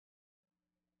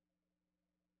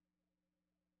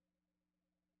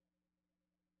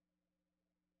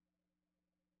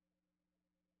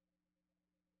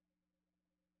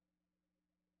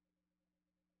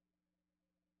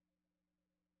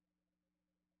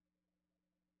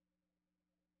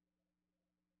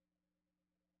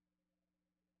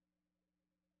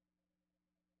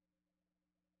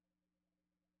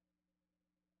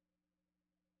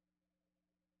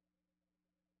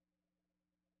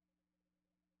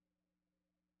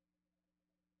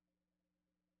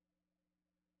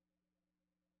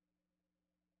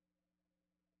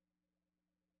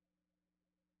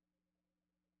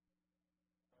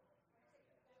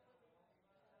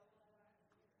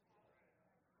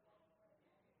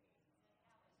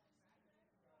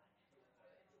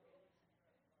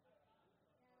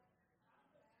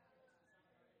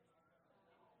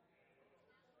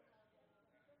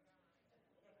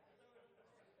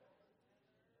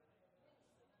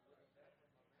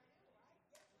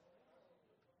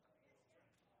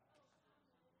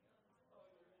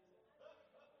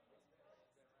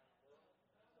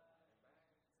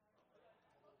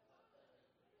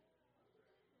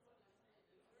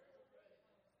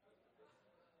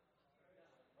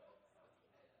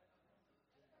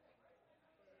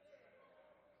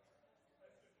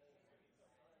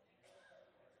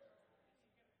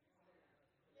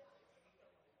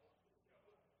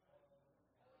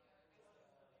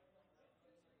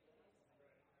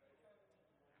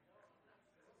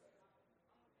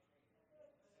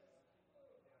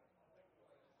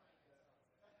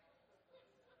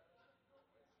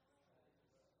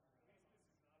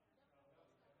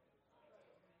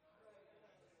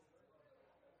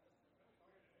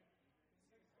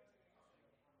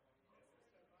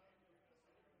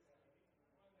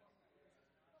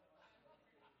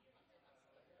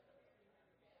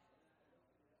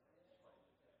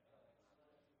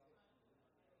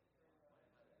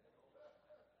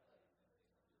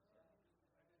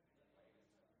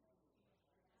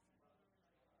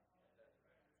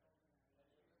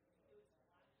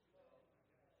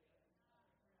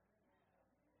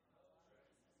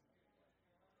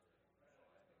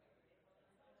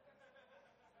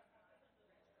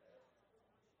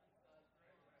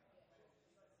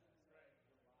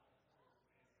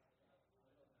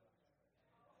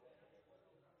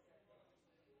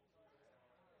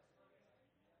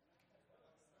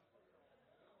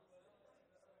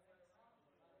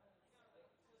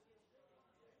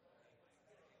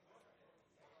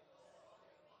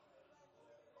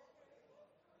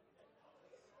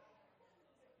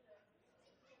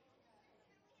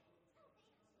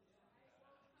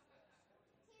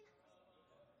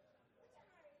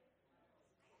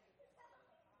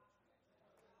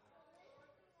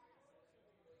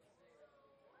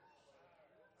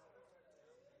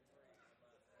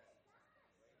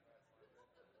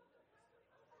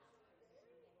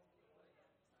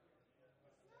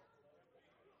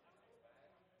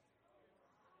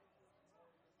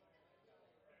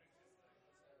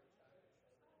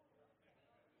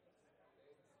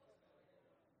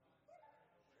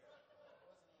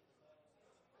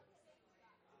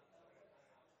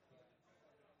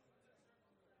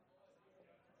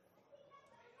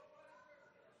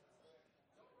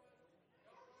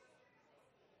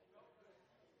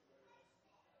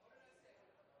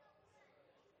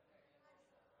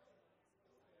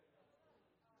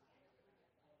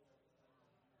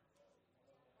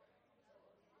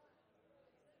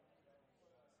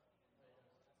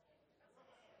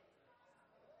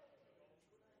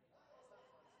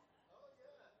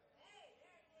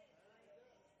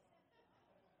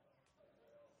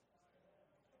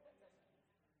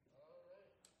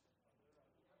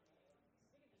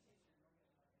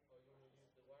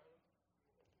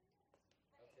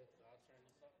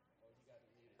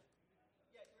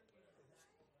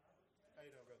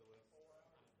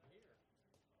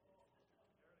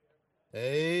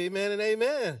Amen and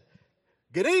amen.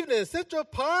 Good evening, Central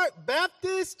Park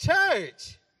Baptist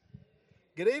Church.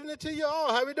 Good evening to you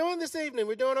all. How are we doing this evening?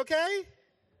 We doing okay?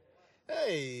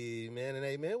 Amen and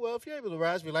amen. Well, if you're able to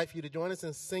rise, we'd like for you to join us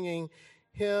in singing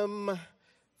hymn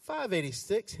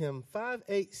 586, hymn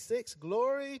 586,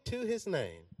 Glory to His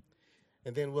Name.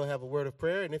 And then we'll have a word of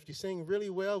prayer, and if you sing really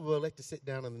well, we'll let you sit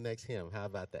down on the next hymn. How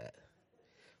about that?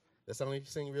 That's only if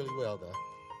you sing really well, though.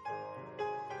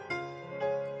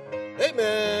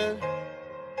 Amen.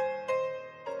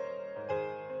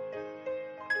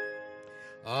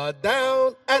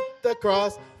 Down at the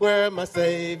cross where my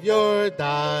Savior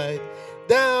died,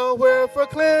 down where for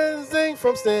cleansing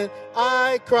from sin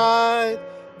I cried,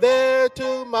 there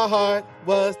to my heart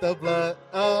was the blood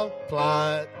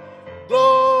applied.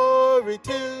 Glory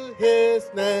to His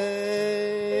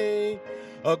name,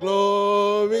 oh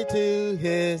glory to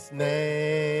His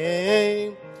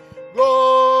name,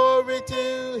 glory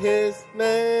to His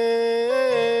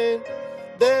name,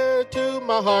 there to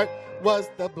my heart was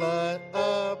the blood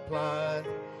applied.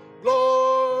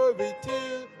 Glory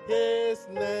to His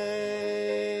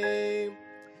name.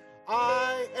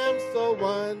 I am so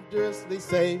wondrously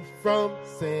safe from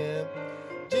sin.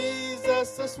 Jesus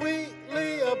so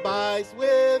sweetly abides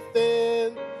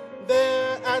within.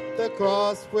 There at the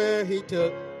cross where He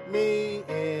took me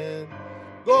in.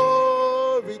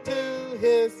 Glory to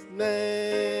His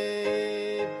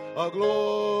name. Oh,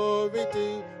 glory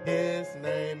to His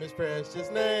name, His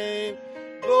precious name.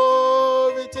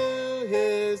 Glory to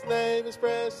His name, His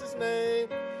precious name.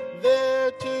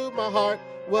 There to my heart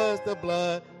was the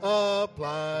blood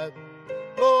applied.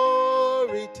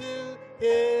 Glory to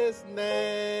His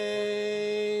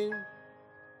name.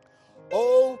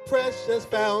 Oh, precious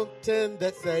fountain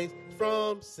that saves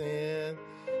from sin,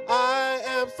 I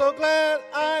am so glad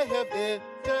I have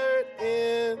entered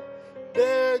in.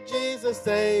 There Jesus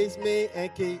saves me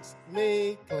and keeps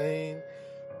me clean.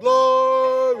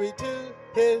 Glory to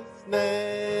His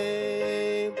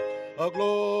name. Oh,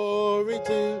 glory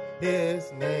to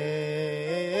His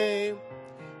name.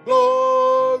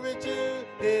 Glory to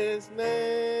His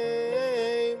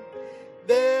name.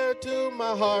 There to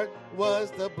my heart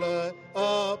was the blood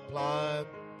applied.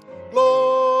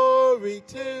 Glory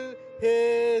to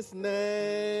His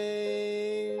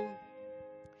name.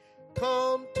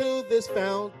 Come to this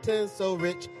fountain so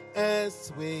rich and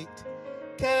sweet.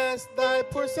 Cast thy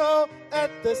poor soul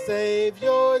at the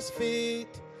Savior's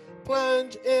feet.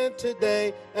 Plunge in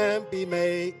today and be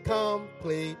made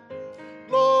complete.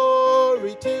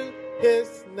 Glory to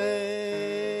His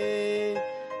name.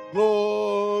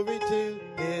 Glory to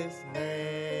His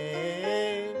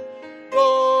name.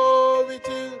 Glory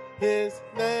to His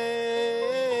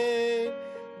name.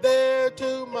 There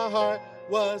to my heart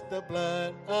was the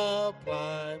blood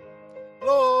applied.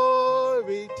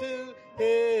 Glory to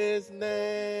His name.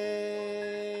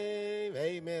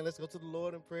 Amen. Let's go to the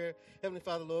Lord in prayer. Heavenly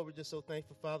Father, Lord, we're just so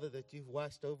thankful, Father, that you've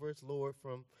watched over us, Lord,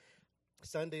 from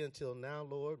Sunday until now,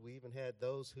 Lord. We even had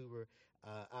those who were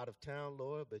out of town,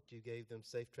 Lord, but you gave them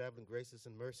safe traveling graces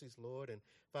and mercies, Lord. And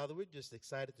Father, we're just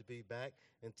excited to be back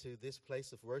into this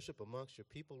place of worship amongst your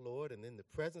people, Lord, and in the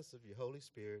presence of your Holy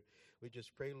Spirit. We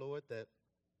just pray, Lord, that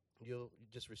you'll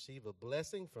just receive a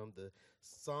blessing from the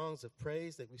songs of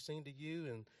praise that we sing to you.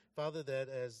 And Father, that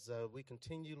as we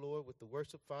continue, Lord, with the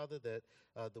worship, Father, that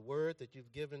the word that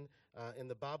you've given in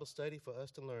the Bible study for us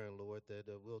to learn, Lord, that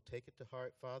we'll take it to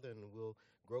heart, Father, and we'll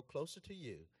grow closer to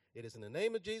you. It is in the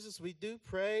name of Jesus we do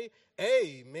pray.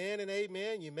 Amen and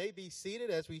amen. You may be seated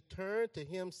as we turn to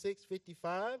hymn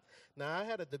 655. Now, I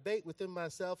had a debate within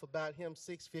myself about hymn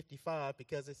 655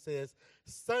 because it says,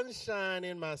 sunshine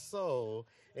in my soul.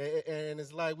 And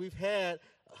it's like we've had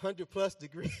 100-plus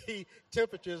degree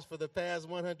temperatures for the past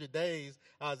 100 days.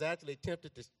 I was actually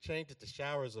tempted to change it to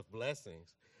showers of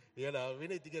blessings. You know, we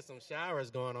need to get some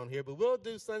showers going on here, but we'll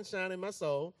do sunshine in my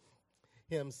soul.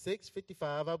 Hymn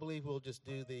 655. I believe we'll do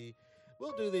the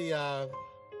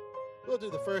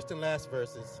first and last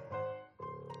verses.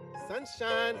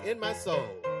 Sunshine in my soul.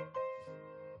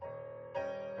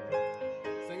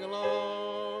 Sing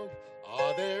along.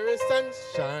 Oh, there is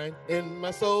sunshine in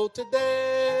my soul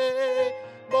today,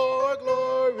 more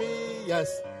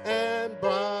glorious and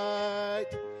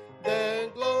bright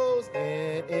than glows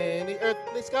in any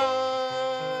earthly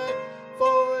sky.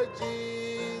 For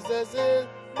Jesus is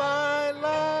my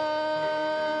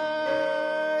light.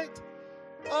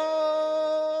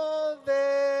 Oh,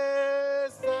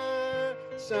 there's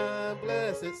sunshine,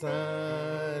 blessed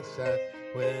sunshine,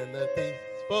 when the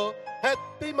peaceful,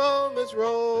 happy moments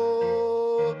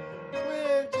roll.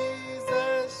 When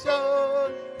Jesus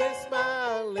showed His smile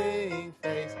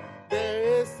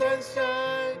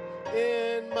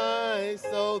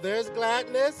Oh, there's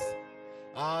gladness.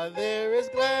 There is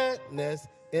gladness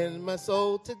in my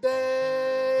soul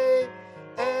today,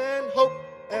 and hope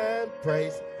and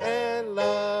praise and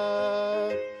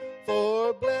love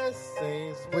for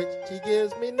blessings which he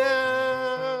gives me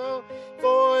now,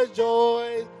 for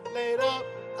joys laid up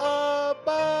above.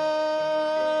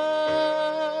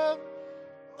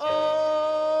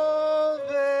 Oh,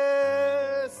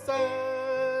 there's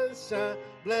sunshine,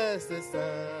 blessed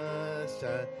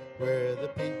sunshine, where the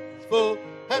peaceful,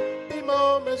 happy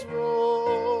moments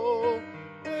roll,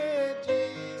 when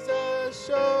Jesus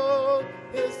showed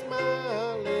his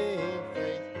smiling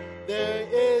face. There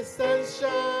is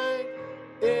sunshine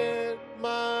in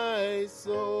my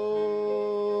soul.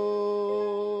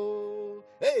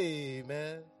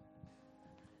 Amen.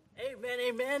 Amen,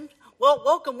 amen. Well,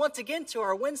 welcome once again to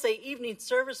our Wednesday evening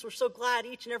service. We're so glad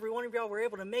each and every one of y'all were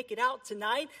able to make it out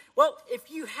tonight. Well,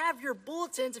 if you have your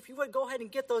bulletins, if you would go ahead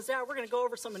and get those out, we're going to go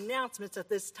over some announcements at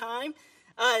this time.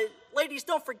 Ladies,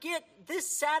 don't forget, this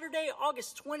Saturday,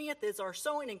 August 20th, is our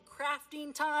sewing and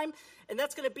crafting time, and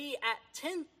that's going to be at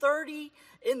 10:30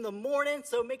 in the morning,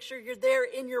 so make sure you're there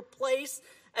in your place.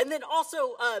 And then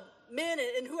also, men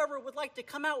and whoever would like to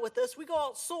come out with us, we go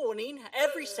out sewing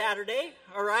every Saturday,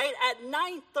 all right, at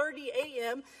 9:30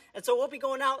 a.m. And so we'll be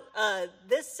going out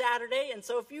this Saturday. And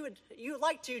so if you would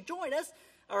like to join us,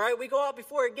 all right, we go out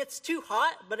before it gets too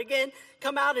hot. But again,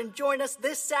 come out and join us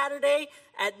this Saturday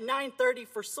at 9:30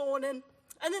 for sewing.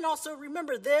 And then also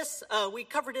remember this, we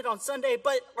covered it on Sunday,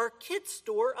 but our kids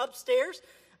store upstairs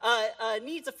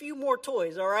needs a few more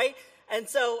toys, all right? And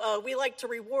so we like to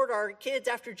reward our kids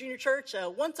after junior church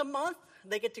once a month.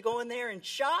 They get to go in there and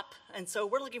shop. And so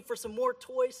we're looking for some more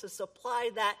toys to supply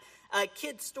that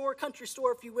kids store, country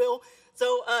store, if you will.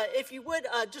 So if you would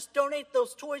just donate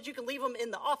those toys, you can leave them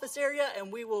in the office area,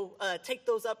 and we will take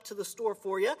those up to the store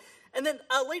for you. And then,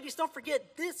 ladies, don't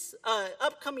forget this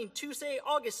upcoming Tuesday,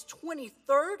 August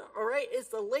 23rd, all right, is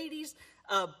the ladies'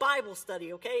 Bible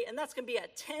study, okay? And that's going to be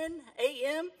at 10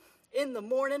 a.m. in the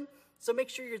morning. So make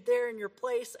sure you're there in your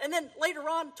place. And then later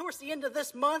on, towards the end of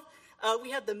this month,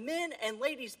 we have the men and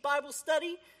ladies Bible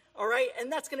study, all right?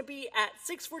 And that's going to be at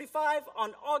 6:45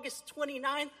 on August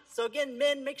 29th. So again,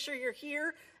 men, make sure you're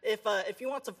here. If you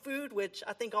want some food, which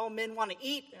I think all men want to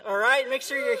eat, all right? Make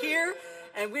sure you're here,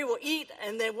 and we will eat,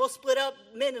 and then we'll split up,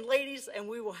 men and ladies, and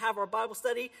we will have our Bible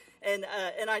study. And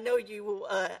I know you will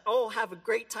all have a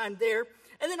great time there.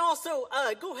 And then also,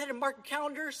 go ahead and mark your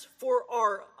calendars for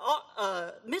our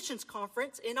missions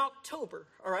conference in October,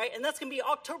 all right? And that's going to be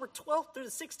October 12th through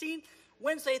the 16th,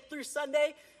 Wednesday through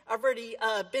Sunday. I've already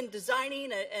been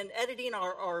designing and editing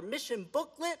our mission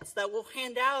booklets that we'll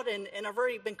hand out, and I've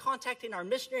already been contacting our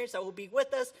missionaries that will be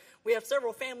with us. We have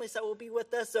several families that will be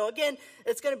with us. So again,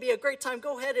 it's going to be a great time.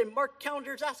 Go ahead and mark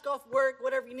calendars, ask off work,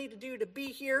 whatever you need to do to be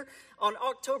here on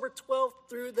October 12th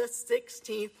through the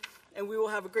 16th. And we will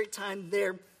have a great time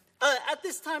there. At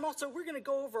this time, also, we're going to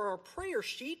go over our prayer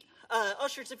sheet.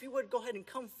 Ushers, if you would, go ahead and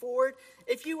come forward.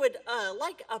 If you would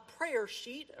like a prayer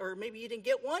sheet, or maybe you didn't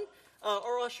get one,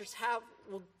 our ushers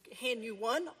will hand you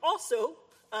one. Also,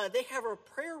 they have a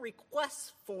prayer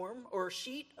request form or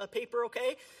sheet of paper,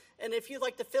 okay? And if you'd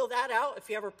like to fill that out, if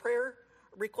you have a prayer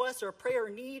request or a prayer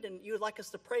need and you would like us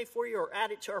to pray for you or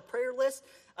add it to our prayer list,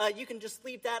 you can just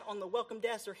leave that on the welcome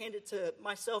desk or hand it to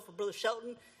myself or Brother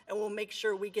Shelton, and we'll make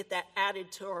sure we get that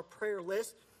added to our prayer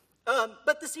list.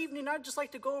 But this evening, I'd just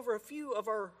like to go over a few of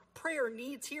our prayer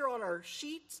needs here on our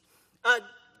sheets.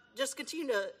 Just continue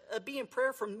to be in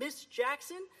prayer for Miss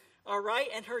Jackson, all right,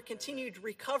 and her continued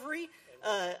recovery.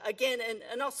 Again,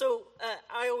 and also,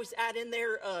 I always add in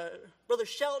there Brother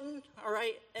Shelton, all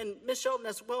right, and Miss Shelton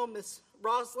as well, Miss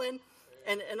Roslyn,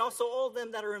 and also all of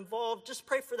them that are involved. Just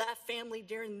pray for that family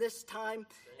during this time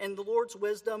and the Lord's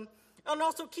wisdom. And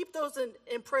also keep those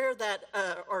in prayer that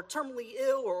are terminally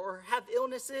ill or have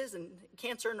illnesses and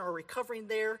cancer and are recovering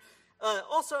there.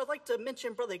 Also, I'd like to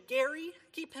mention Brother Gary.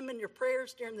 Keep him in your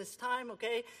prayers during this time,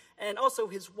 okay? And also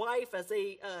his wife as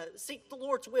they seek the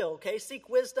Lord's will, okay? Seek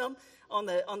wisdom on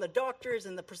the doctors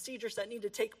and the procedures that need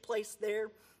to take place there.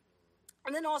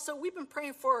 And then also, we've been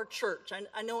praying for our church.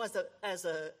 I know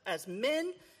as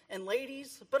men and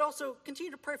ladies, but also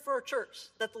continue to pray for our church,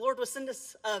 that the Lord will send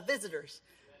us visitors.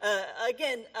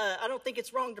 Again, I don't think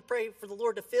it's wrong to pray for the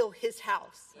Lord to fill his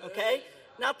house, okay?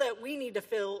 Not that we need to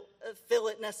fill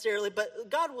it necessarily, but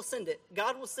God will send it.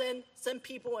 God will send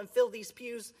people and fill these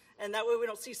pews, and that way we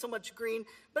don't see so much green.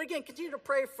 But again, continue to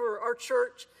pray for our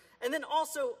church, and then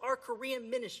also our Korean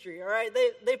ministry, all right?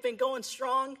 They've been going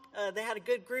strong. They had a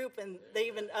good group, and they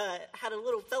even had a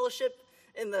little fellowship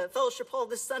in the fellowship hall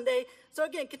this Sunday. So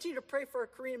again, continue to pray for our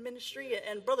Korean ministry,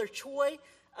 and Brother Choi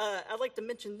I'd like to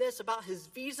mention this about his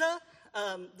visa.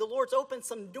 The Lord's opened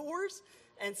some doors,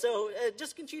 and so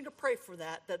just continue to pray for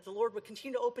that the Lord would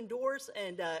continue to open doors.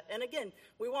 And again,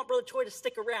 we want Brother Choi to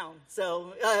stick around.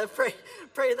 So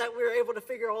pray that we're able to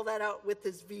figure all that out with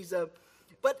his visa.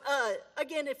 But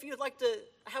again, if you'd like to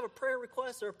have a prayer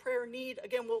request or a prayer need,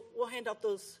 again, we'll hand out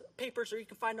those papers, or you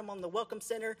can find them on the Welcome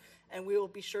Center, and we will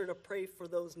be sure to pray for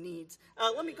those needs.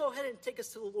 Let me go ahead and take us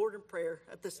to the Lord in prayer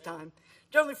at this time.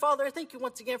 Dear Heavenly Father, I thank you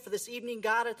once again for this evening,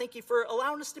 God. I thank you for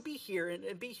allowing us to be here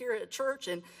and be here at church.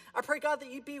 And I pray, God,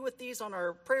 that you be with these on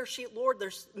our prayer sheet, Lord.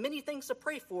 There's many things to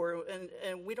pray for,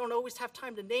 and we don't always have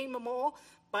time to name them all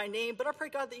by name, but I pray,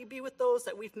 God, that you be with those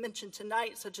that we've mentioned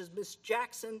tonight, such as Miss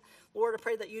Jackson. Lord, I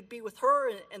pray that you'd be with her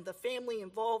and the family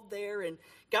involved there, and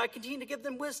God, continue to give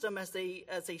them wisdom as they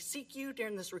seek you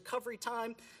during this recovery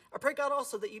time. I pray, God,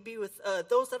 also that you be with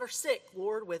those that are sick,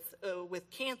 Lord, with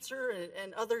cancer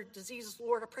and other diseases,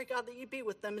 Lord. I pray, God, that you be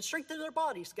with them and strengthen their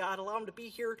bodies, God. Allow them to be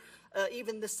here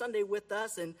even this Sunday with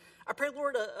us. And I pray,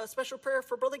 Lord, a special prayer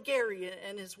for Brother Gary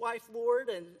and his wife, Lord.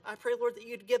 And I pray, Lord, that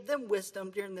you'd give them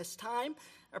wisdom during this time.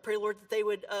 I pray, Lord, that they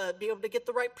would be able to get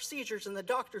the right procedures and the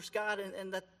doctors, God,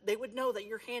 and that they would know that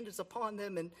your hand is upon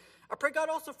them. And I pray, God,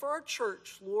 also for our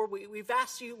church, Lord. We've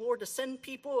asked you, Lord, to send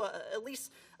people, at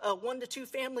least 1 to 2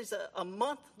 families a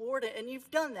month, Lord, and you've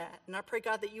done that. And I pray,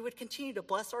 God, that you would continue to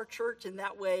bless our church in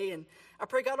that way. And I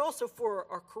pray, God, also for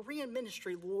our Korean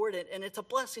ministry, Lord, and it's a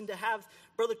blessing to have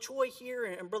Brother Choi here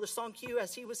and Brother Song Kyu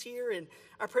as he was here. And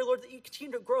I pray, Lord, that you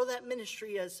continue to grow that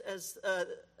ministry as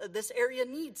this area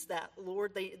needs that,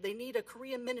 Lord. They need a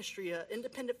Korean ministry, an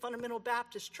independent fundamental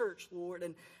Baptist church, Lord.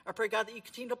 And I pray, God, that you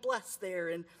continue to bless there.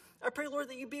 And I pray, Lord,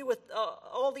 that you be with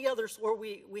all the others, Lord,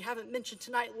 we haven't mentioned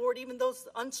tonight, Lord, even those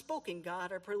unspoken,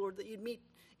 God. I pray, Lord, that you'd meet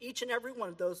each and every one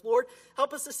of those. Lord,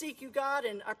 help us to seek you, God,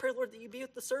 and I pray, Lord, that you be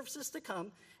with the services to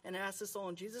come, and I ask this all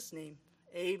in Jesus' name.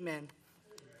 Amen.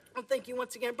 And thank you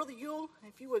once again. Brother Yule,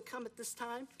 if you would come at this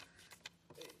time.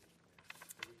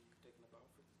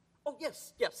 Oh,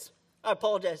 yes. I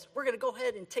apologize. We're going to go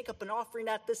ahead and take up an offering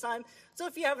at this time. So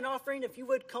if you have an offering, if you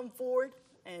would come forward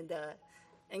and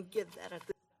give that at this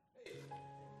time.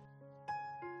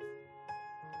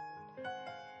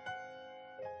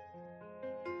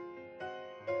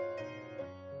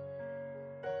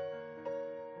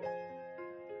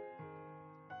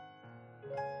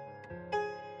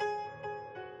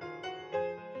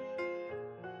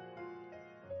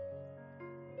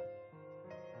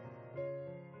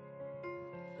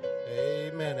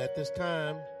 Amen. At this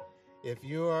time, if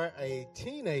you are a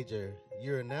teenager,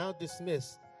 you're now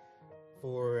dismissed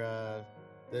for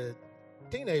the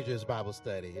Teenagers Bible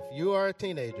Study. If you are a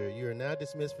teenager, you are now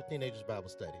dismissed for Teenagers Bible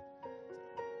Study.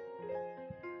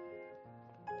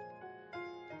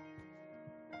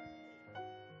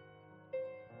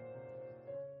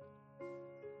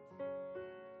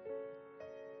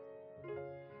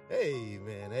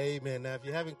 Amen. Now, if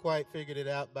you haven't quite figured it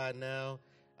out by now,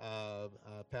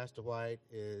 Pastor White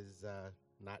is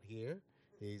not here.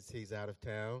 He's out of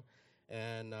town.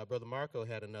 And Brother Marco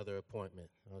had another appointment.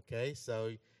 Okay,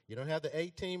 so you don't have the A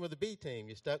team or the B team.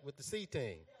 You're stuck with the C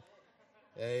team.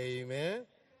 Amen.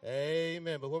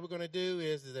 But what we're going to do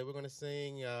is that we're going to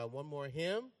sing one more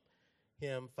hymn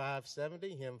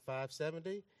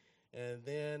 570. And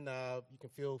then you can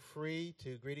feel free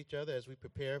to greet each other as we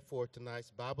prepare for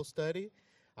tonight's Bible study.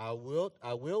 I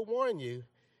will warn you,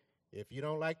 if you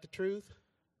don't like the truth,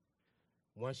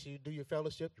 once you do your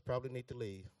fellowship, you probably need to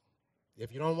leave.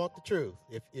 If you don't want the truth,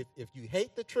 if you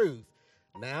hate the truth,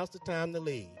 now's the time to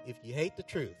leave. If you hate the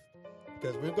truth,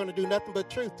 because we're going to do nothing but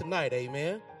truth tonight,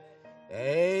 amen?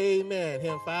 Amen.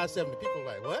 Hymn 570. People are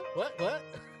like, what?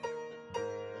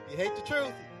 If you hate the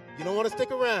truth, you don't want to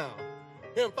stick around.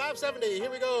 Hymn 570,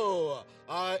 here we go.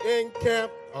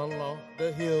 Encamped along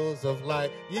the hills of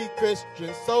light, ye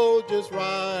Christian soldiers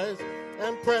rise,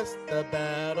 and press the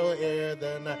battle ere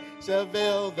the night shall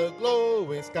veil the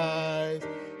glowing skies.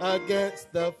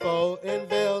 Against the foe in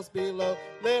veils below,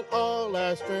 let all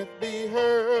our strength be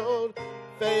hurled.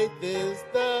 Faith is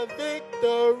the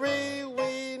victory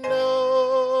we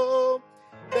know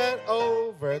that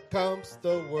overcomes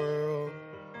the world.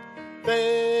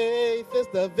 Faith is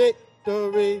the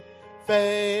victory.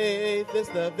 Faith is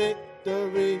the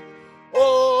victory.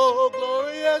 Oh,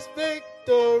 glorious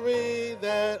victory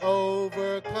that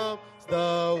overcomes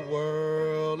the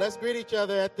world. Let's greet each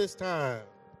other at this time.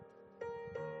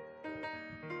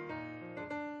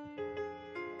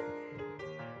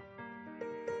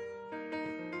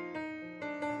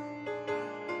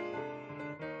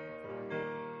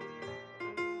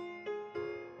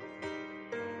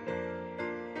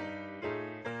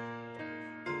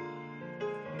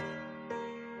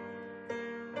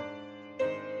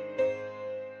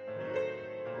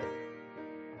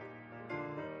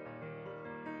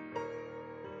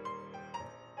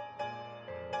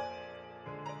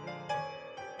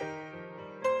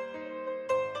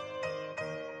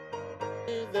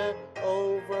 the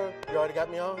over. You already got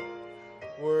me on?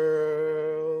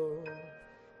 World.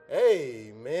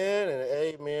 Amen and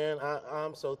amen.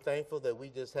 I'm so thankful that we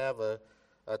just have a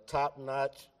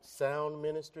top-notch sound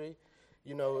ministry.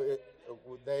 You know,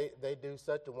 they do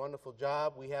such a wonderful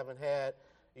job. We haven't had,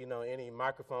 any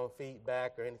microphone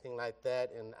feedback or anything like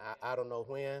that, and I don't know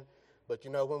when. But,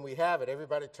 when we have it,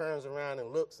 everybody turns around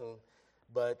and looks.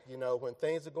 But, when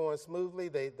things are going smoothly,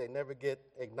 they never get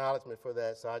acknowledgement for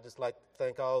that. So I just like to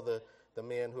thank all the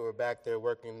men who are back there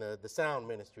working the sound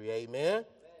ministry. Amen.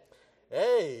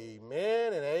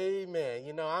 Amen and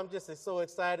amen. I'm just so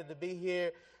excited to be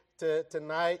here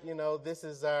tonight. This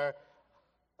is I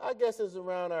guess it's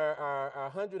around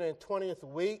our 120th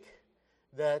week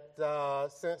that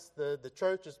since the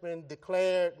church has been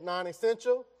declared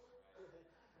non-essential,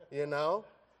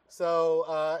 So,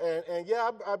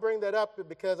 I bring that up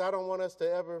because I don't want us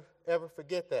to ever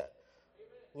forget that.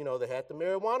 They had the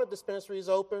marijuana dispensaries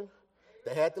open.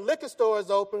 They had the liquor stores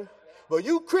open. But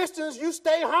you Christians, you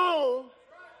stay home.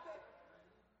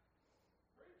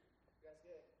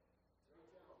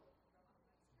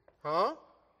 Huh?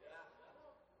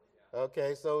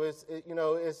 Okay, so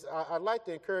I'd like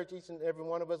to encourage each and every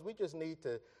one of us. We just need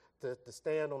to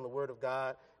stand on the Word of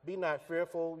God. Be not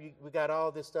fearful. We got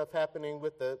all this stuff happening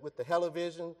with the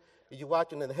television. You're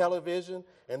watching the television,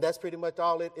 and that's pretty much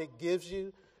all it gives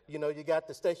you. You got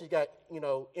the station. You got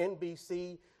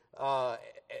NBC.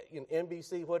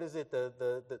 NBC. What is it?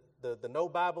 The No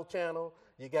Bible channel.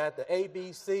 You got the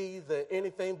ABC. The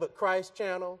Anything But Christ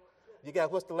channel. You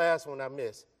got what's the last one I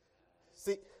missed?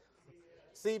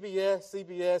 CBS.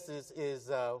 CBS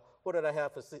is what did I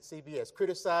have for CBS?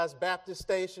 Criticized Baptist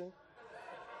Station.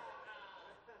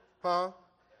 Huh?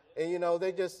 And,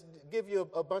 they just give you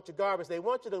a bunch of garbage. They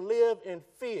want you to live in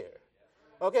fear.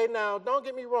 Okay, now, don't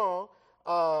get me wrong.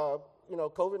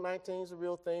 COVID-19 is a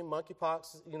real thing.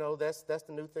 Monkeypox, that's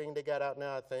the new thing they got out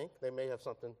now, I think. They may have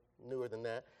something newer than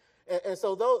that. And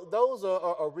so those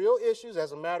are real issues.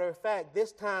 As a matter of fact,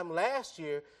 this time last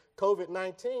year,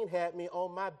 COVID-19 had me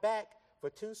on my back for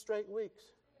 2 straight weeks.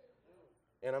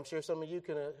 And I'm sure some of you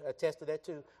can attest to that,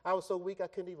 too. I was so weak I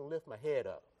couldn't even lift my head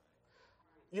up.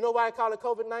 You know why I call it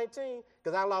COVID-19?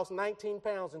 Because I lost 19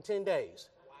 pounds in 10 days.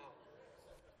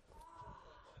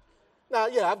 Now,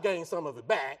 yeah, I've gained some of it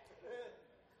back.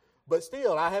 But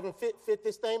still, I haven't fit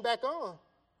this thing back on.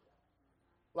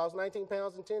 Lost 19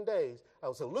 pounds in 10 days. I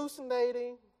was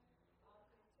hallucinating.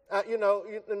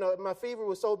 My fever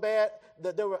was so bad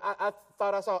that I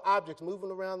thought I saw objects moving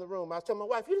around the room. I was telling my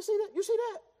wife, you see that? You see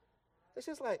that? And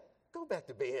she's like, go back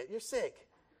to bed. You're sick.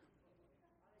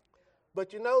 But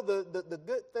the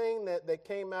good thing that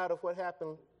came out of what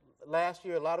happened last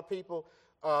year, a lot of people,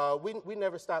 we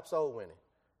never stopped soul winning,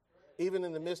 even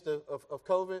in the midst of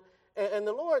COVID. And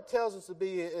the Lord tells us to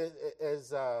be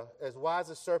as wise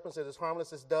as serpents and as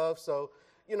harmless as doves. So,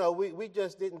 we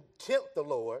just didn't tempt the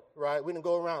Lord, right? We didn't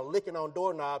go around licking on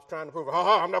doorknobs trying to prove,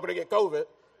 I'm not going to get COVID.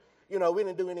 We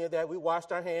didn't do any of that. We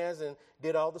washed our hands and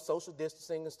did all the social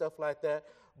distancing and stuff like that.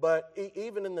 But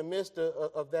even in the midst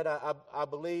of that, I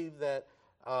believe that,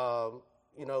 the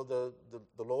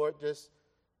Lord just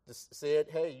said,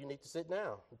 hey, you need to sit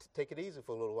down, take it easy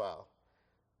for a little while.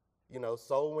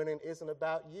 Soul winning isn't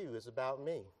about you, it's about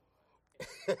me.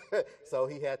 So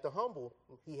he had to humble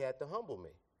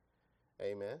me.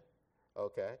 Amen.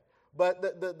 Okay. But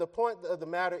the point of the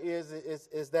matter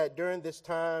is that during this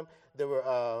time there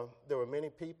were many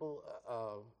people,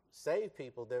 saved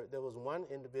people. There was one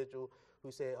individual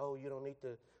who said, "Oh, you don't need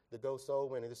to go soul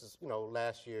winning." This is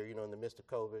last year, in the midst of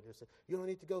COVID. He said, "You don't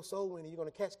need to go soul winning. You're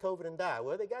going to catch COVID and die."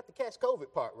 Well, they got the catch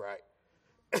COVID part right.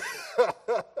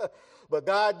 But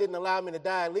God didn't allow me to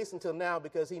die, at least until now,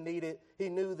 because he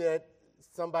knew that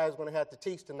somebody's going to have to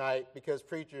teach tonight because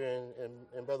preacher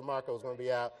and Brother Marco is going to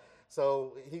be out.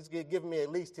 So he's giving me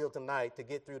at least till tonight to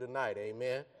get through tonight.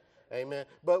 Amen. Amen.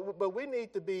 But we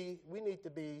need to be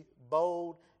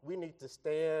bold. We need to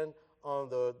stand on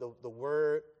the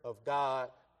word of God.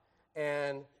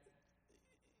 And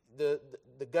the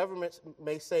government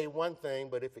may say one thing,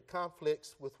 but if it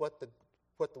conflicts with what the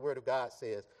word of God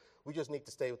says, we just need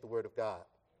to stay with the word of God.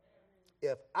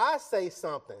 If I say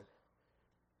something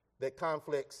that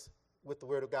conflicts with the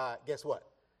word of God, guess what?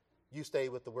 You stay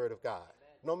with the word of God.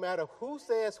 No matter who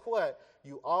says what,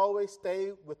 you always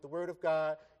stay with the word of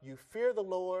God. You fear the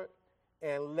Lord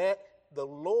and let the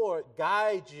Lord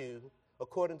guide you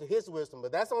according to his wisdom.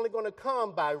 But that's only going to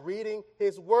come by reading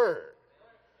his word.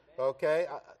 Okay?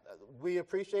 We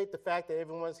appreciate the fact that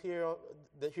everyone's here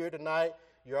tonight.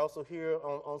 You're also here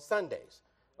on Sundays.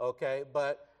 Okay?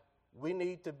 But we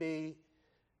need to be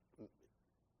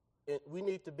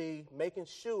making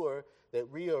sure that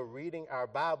we are reading our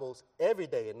Bibles every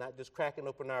day and not just cracking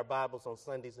open our Bibles on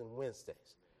Sundays and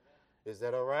Wednesdays. Is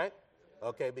that all right?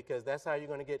 Okay, because that's how you're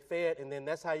going to get fed, and then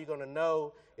that's how you're going to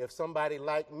know if somebody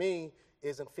like me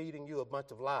isn't feeding you a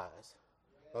bunch of lies.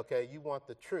 Okay, you want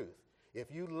the truth.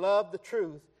 If you love the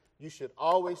truth, you should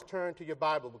always turn to your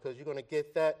Bible, because you're going to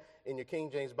get that in your King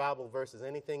James Bible versus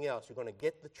anything else. You're going to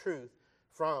get the truth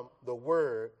from the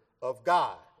Word of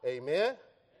God. Amen?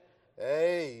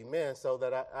 Amen. So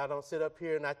that I don't sit up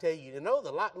here and I tell you,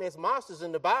 the Loch Ness Monster's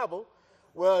in the Bible.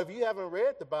 Well, if you haven't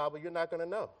read the Bible, you're not going to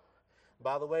know.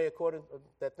 By the way, according to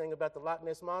that thing about the Loch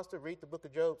Ness Monster, read the book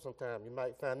of Job sometime. You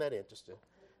might find that interesting.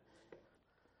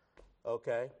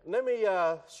 Okay. Let me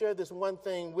share this one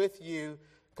thing with you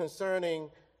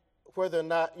concerning whether or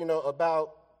not,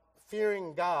 about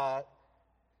fearing God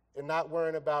and not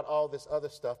worrying about all this other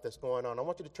stuff that's going on. I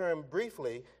want you to turn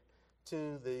briefly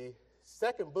to the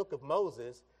second book of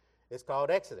Moses. It's called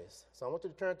Exodus. So I want you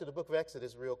to turn to the book of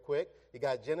Exodus real quick. You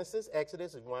got Genesis,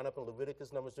 Exodus. If you wind up in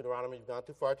Leviticus, Numbers, Deuteronomy, you've gone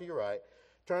too far to your right.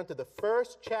 Turn to the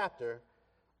first chapter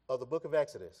of the book of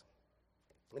Exodus.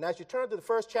 And as you turn to the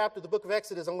first chapter of the book of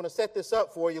Exodus, I'm going to set this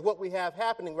up for you. What we have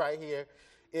happening right here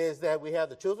is that we have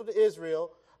the children of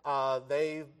Israel.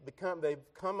 They've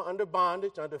come under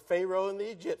bondage under Pharaoh and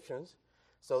the Egyptians.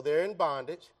 So they're in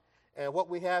bondage. And what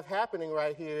we have happening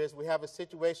right here is we have a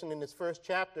situation in this first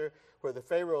chapter where the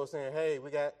Pharaoh is saying, hey, we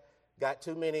got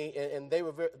too many. And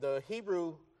the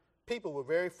Hebrew people were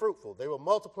very fruitful. They were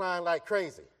multiplying like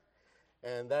crazy.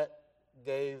 And that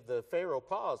gave the Pharaoh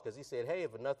pause, because he said, hey,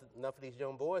 if enough of these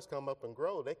young boys come up and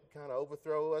grow, they can kind of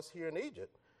overthrow us here in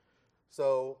Egypt.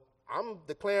 So I'm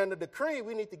declaring a decree.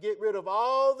 We need to get rid of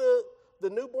all the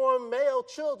newborn male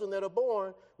children that are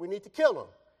born. We need to kill them.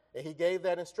 And he gave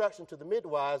that instruction to the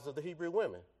midwives of the Hebrew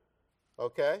women.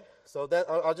 Okay? So that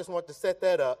I just want to set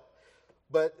that up.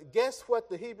 But guess what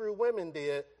the Hebrew women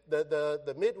did,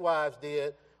 the midwives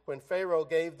did, when Pharaoh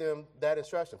gave them that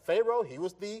instruction? Pharaoh, he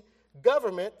was the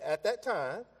government at that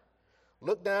time.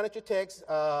 Look down at your text,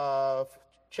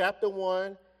 chapter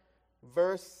 1,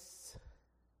 verse,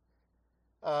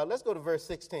 let's go to verse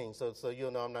 16, so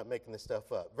you'll know I'm not making this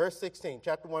stuff up. Verse 16,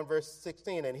 chapter 1, verse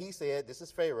 16, and he said, this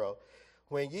is Pharaoh,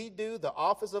 when ye do the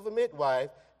office of a midwife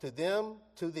to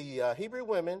the Hebrew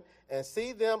women, and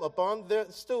see them upon their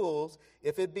stools,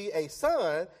 if it be a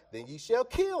son, then ye shall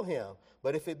kill him.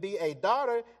 But if it be a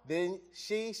daughter, then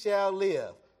she shall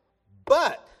live.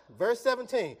 But, verse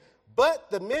 17, but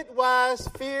the midwives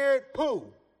feared who?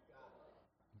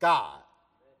 God.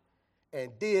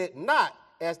 And did not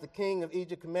as the king of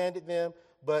Egypt commanded them,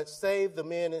 but saved the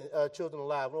men and children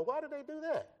alive. Well, why did they do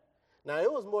that? Now,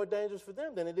 it was more dangerous for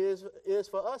them than it is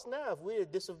for us now if we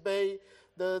had disobeyed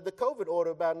the COVID order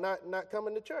about not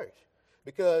coming to church.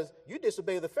 Because you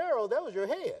disobeyed the Pharaoh, that was your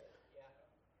head. Yeah.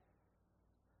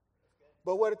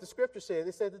 But what did the scripture say?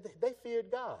 It said that they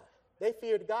feared God. They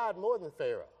feared God more than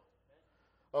Pharaoh.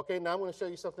 Okay, now I'm going to show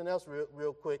you something else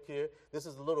real quick here. This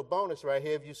is a little bonus right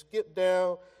here. If you skip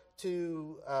down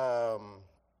to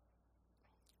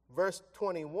verse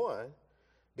 21,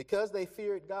 because they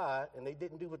feared God and they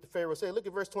didn't do what the Pharaoh said. Look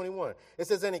at verse 21. It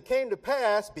says, and it came to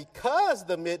pass, because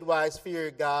the midwives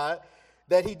feared God,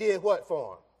 that he did what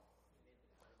for them?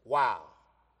 Wow.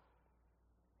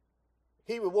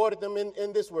 He rewarded them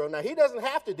in this world. Now, he doesn't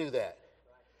have to do that,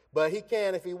 but he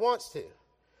can if he wants to.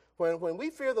 When we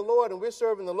fear the Lord and we're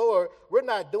serving the Lord, we're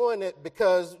not doing it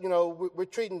because, we're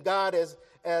treating God as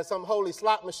some holy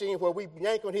slot machine where we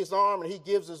yank on his arm and he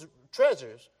gives us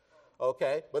treasures.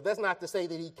 Okay, but that's not to say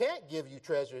that he can't give you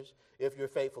treasures if you're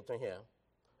faithful to him.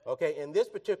 Okay, in this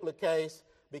particular case,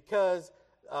 because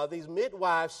these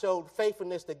midwives showed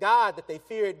faithfulness to God, that they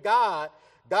feared God,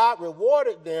 God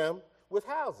rewarded them with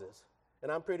houses.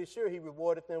 And I'm pretty sure he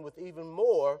rewarded them with even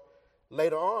more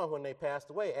later on when they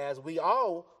passed away, as we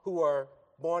all who are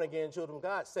born-again children of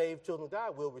God, saved children of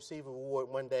God, will receive a reward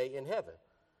one day in heaven.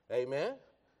 Amen?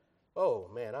 Oh,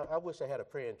 man, I wish I had a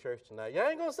praying church tonight. Y'all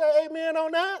ain't going to say amen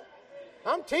on that?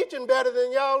 I'm teaching better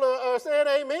than y'all are saying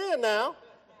amen now.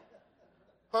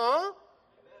 Huh?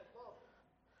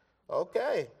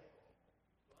 Okay.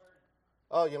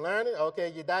 Oh, you're learning?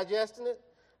 Okay, you're digesting it?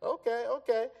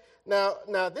 Okay.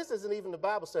 Now, this isn't even the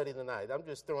Bible study tonight. I'm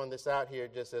just throwing this out here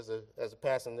just as a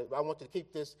passing. I want you to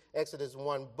keep this Exodus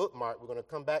 1 bookmark. We're going to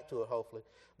come back to it, hopefully.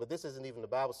 But this isn't even the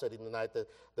Bible study tonight.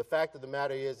 The fact of the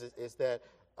matter is that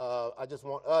I just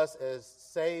want us as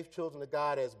saved children of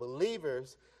God, as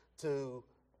believers, to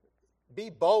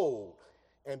be bold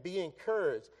and be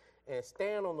encouraged and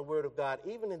stand on the word of God,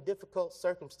 even in difficult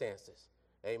circumstances.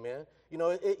 Amen.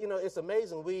 It's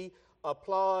amazing. We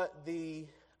applaud the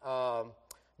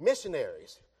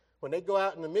missionaries when they go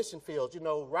out in the mission fields.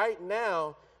 Right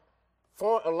now,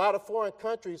 a lot of foreign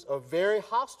countries are very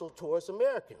hostile towards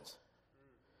Americans.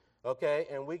 Okay,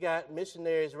 and we got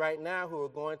missionaries right now who are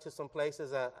going to some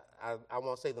places. I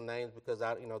won't say the names because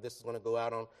this is going to go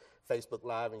out on Facebook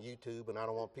Live and YouTube, and I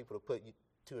don't want people to put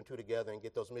two and two together and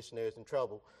get those missionaries in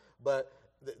trouble. But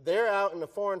they're out in the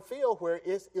foreign field where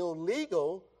it's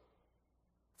illegal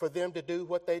for them to do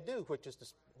what they do, which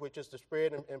is to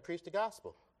spread and preach the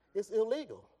gospel. It's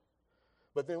illegal.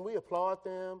 But then we applaud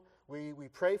them, we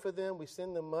pray for them, we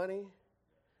send them money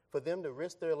for them to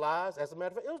risk their lives. As a matter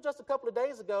of fact, it was just a couple of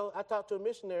days ago, I talked to a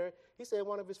missionary. He said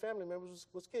one of his family members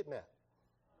was kidnapped.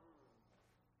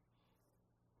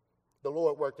 The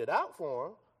Lord worked it out for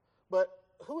him, but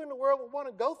who in the world would want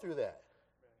to go through that?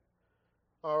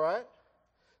 All right?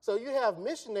 So you have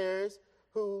missionaries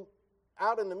who,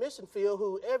 out in the mission field,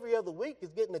 who every other week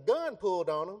is getting a gun pulled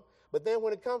on them, but then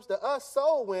when it comes to us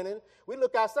soul winning, we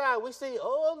look outside, we see,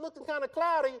 it's looking kind of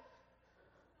cloudy.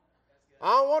 I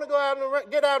don't want to go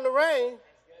out get out in the rain.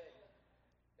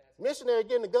 Missionary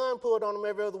getting a gun pulled on them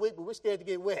every other week, but we're scared to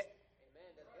get wet.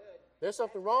 There's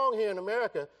something wrong here in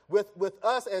America with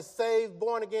us as saved,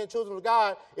 born-again children of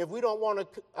God if we don't want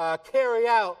to carry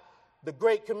out the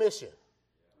Great Commission.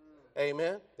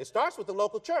 Amen. It starts with the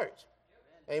local church.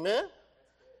 Amen.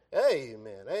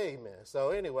 Amen. Amen. So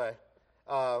anyway,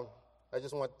 I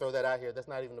just want to throw that out here. That's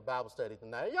not even the Bible study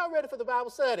tonight. Are y'all ready for the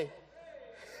Bible study?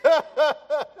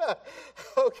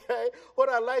 Okay. What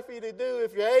I'd like for you to do,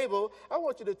 if you're able, I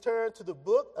want you to turn to the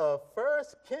book of 1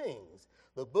 Kings.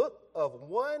 The book of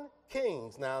 1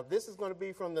 Kings. Now, this is going to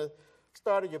be from the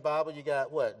start of your Bible. You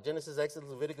got what? Genesis, Exodus,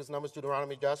 Leviticus, Numbers,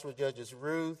 Deuteronomy, Joshua, Judges,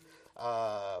 Ruth,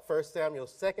 1 Samuel,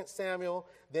 2 Samuel.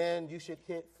 Then you should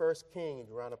hit 1 Kings.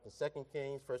 You round up to 2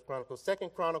 Kings, 1 Chronicles, 2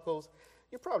 Chronicles.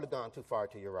 You've probably gone too far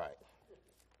to your right.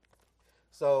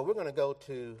 So we're going to go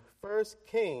to 1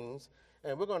 Kings,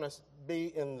 and we're going to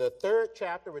be in the 3rd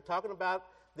chapter. We're talking about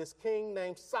this king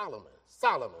named Solomon.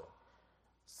 Solomon.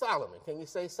 Can you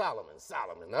say Solomon?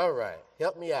 Solomon. All right.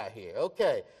 Help me out here.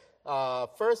 Okay.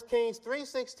 1 Kings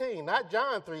 3:16. Not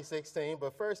John 3:16,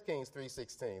 but 1 Kings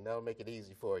 3:16. That'll make it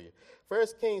easy for you. 1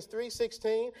 Kings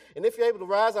 3:16. And if you're able to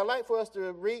rise, I'd like for us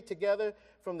to read together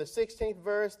from the 16th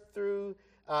verse through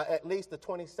at least the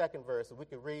 22nd verse. If we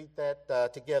could read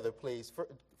that together, please.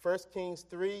 1 Kings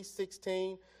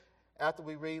 3:16. After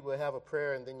we read, we'll have a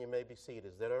prayer, and then you may be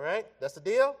seated. Is that all right? That's the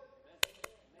deal?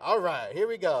 All right, here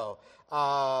we go.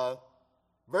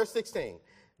 Verse 16.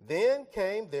 Then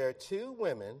came there 2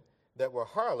 women that were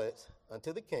harlots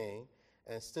unto the king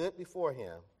and stood before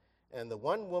him. And the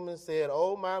one woman said,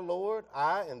 O my Lord,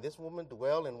 I and this woman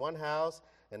dwell in one house,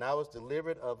 and I was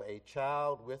delivered of a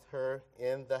child with her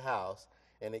in the house.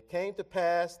 And it came to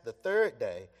pass the 3rd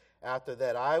day after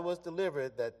that I was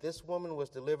delivered, that this woman was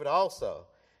delivered also.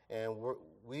 And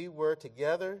we were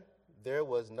together. There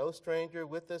was no stranger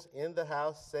with us in the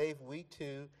house, save we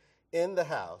 2 in the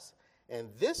house. And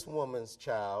this woman's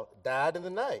child died in the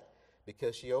night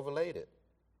because she overlaid it.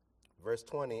 Verse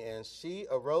 20, and she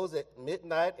arose at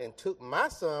midnight and took my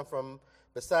son from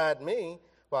beside me,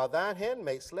 while thine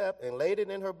handmaid slept, and laid it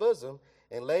in her bosom,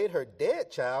 and laid her dead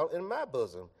child in my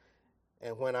bosom.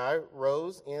 And when I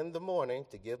rose in the morning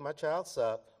to give my child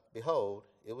suck, behold,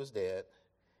 it was dead.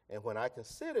 And when I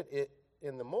considered it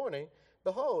in the morning,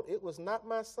 behold, it was not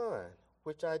my son,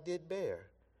 which I did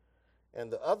bear. And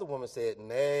the other woman said,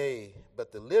 Nay,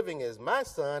 but the living is my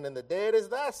son, and the dead is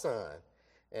thy son.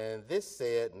 And this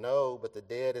said, No, but the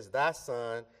dead is thy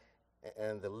son,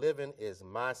 and the living is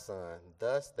my son.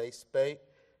 Thus they spake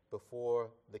before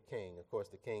the king. Of course,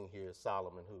 the king here is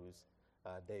Solomon, who's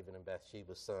David and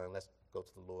Bathsheba's son. Let's go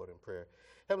to the Lord in prayer.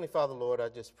 Heavenly Father, Lord, I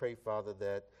just pray, Father,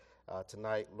 that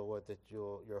tonight, Lord, that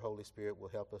your Holy Spirit will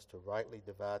help us to rightly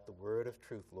divide the word of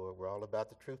truth, Lord. We're all about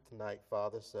the truth tonight,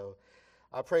 Father, so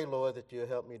I pray, Lord, that you'll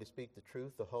help me to speak the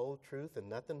truth, the whole truth, and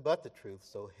nothing but the truth.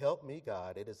 So help me,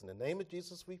 God. It is in the name of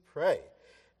Jesus we pray.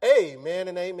 Amen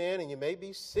and amen, and you may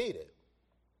be seated.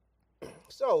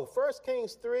 So 1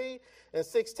 Kings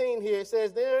 3:16 here, it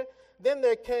says, Then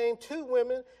there came 2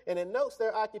 women, and it notes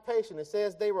their occupation. It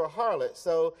says they were harlots.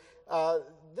 So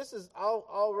this is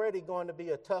already going to be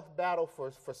a tough battle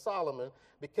for Solomon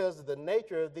because of the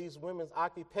nature of these women's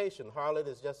occupation. Harlot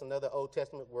is just another Old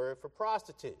Testament word for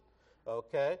prostitute.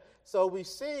 Okay, so we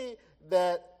see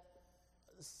that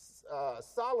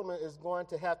Solomon is going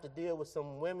to have to deal with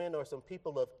some women or some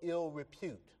people of ill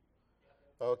repute.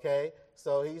 Okay,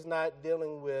 so he's not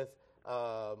dealing with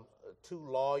 2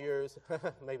 lawyers.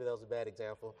 Maybe that was a bad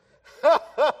example.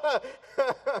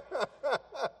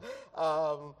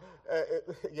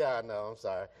 Yeah, I know, I'm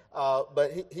sorry.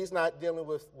 But he's not dealing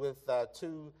with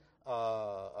 2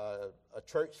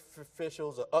 church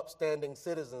officials or upstanding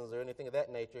citizens or anything of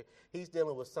that nature. He's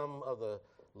dealing with some of the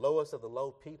lowest of the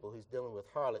low people. He's dealing with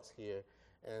harlots here.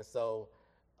 And so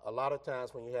a lot of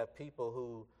times when you have people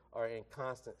who are in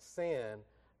constant sin,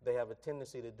 they have a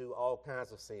tendency to do all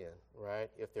kinds of sin, right?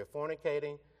 If they're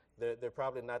fornicating, they're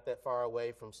probably not that far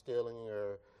away from stealing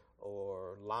or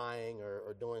lying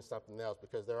or doing something else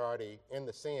because they're already in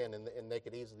the sin and they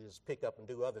could easily just pick up and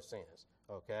do other sins,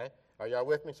 okay? Are y'all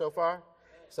with me so far?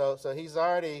 So he's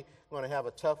already going to have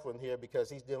a tough one here because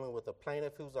he's dealing with a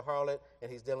plaintiff who's a harlot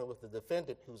and he's dealing with the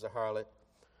defendant who's a harlot.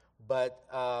 But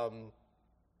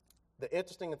the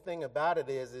interesting thing about it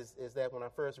is that when I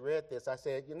first read this, I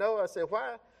said,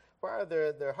 why are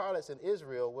there harlots in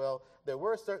Israel? Well, there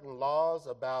were certain laws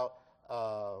about,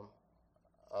 of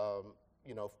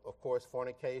course,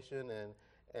 fornication,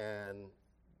 and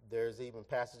there's even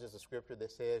passages of Scripture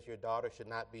that says your daughter should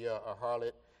not be a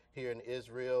harlot here in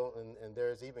Israel, and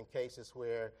there's even cases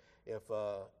where if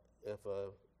a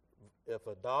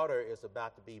daughter is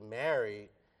about to be married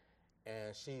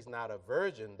and she's not a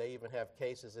virgin, they even have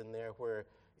cases in there where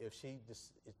if she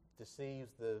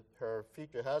deceives her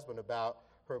future husband about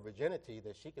her virginity,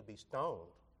 that she could be stoned.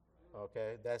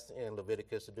 Okay, that's in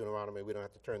Leviticus and Deuteronomy. We don't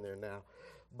have to turn there now.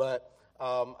 But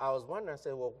I was wondering, I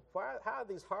said, well, how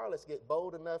these harlots get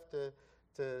bold enough to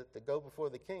go before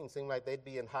the king? Seemed like they'd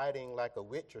be in hiding like a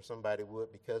witch or somebody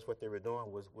would because what they were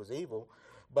doing was evil.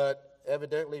 But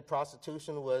evidently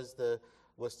prostitution was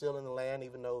still in the land,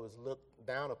 even though it was looked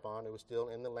down upon, it was still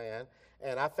in the land.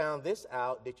 And I found this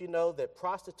out. Did you know that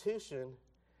prostitution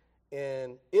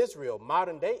in Israel,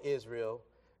 modern day Israel,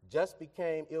 just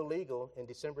became illegal in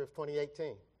December of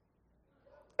 2018?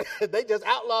 They just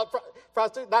outlawed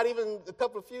prostitution not even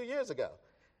a few years ago.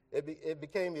 It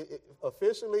became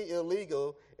officially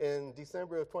illegal in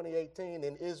December of 2018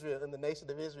 in Israel, in the nation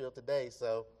of Israel today.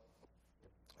 So,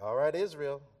 all right,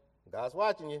 Israel, God's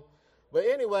watching you. But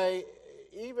anyway,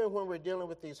 even when we're dealing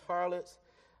with these harlots,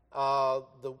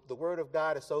 the Word of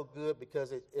God is so good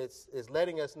because it's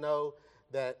letting us know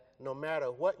that no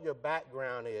matter what your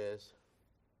background is,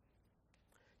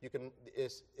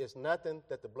 it's nothing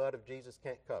that the blood of Jesus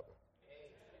can't cover.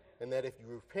 And that if you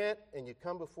repent and you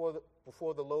come before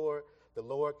the Lord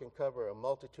can cover a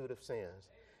multitude of sins.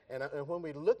 And when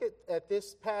we look at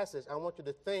this passage, I want you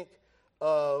to think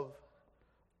of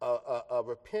a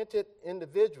repentant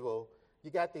individual. You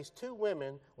got these two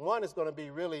women. One is going to be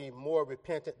really more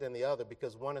repentant than the other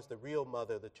because one is the real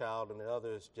mother of the child and the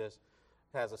other is just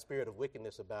has a spirit of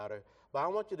wickedness about her. But I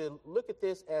want you to look at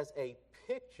this as a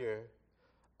picture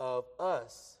of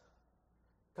us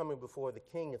coming before the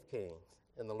King of Kings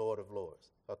and the Lord of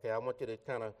Lords. Okay, I want you to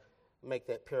kind of make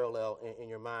that parallel in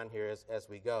your mind here as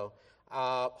we go.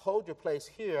 Hold your place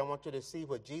here. I want you to see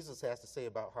what Jesus has to say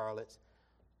about harlots.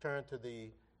 Turn to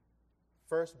the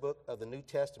first book of the New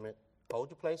Testament. Hold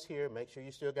your place here. Make sure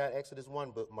you still got Exodus 1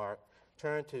 bookmark.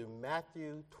 Turn to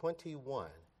Matthew 21.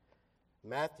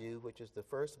 Matthew, which is the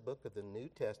first book of the New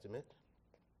Testament.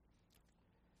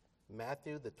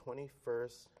 Matthew, the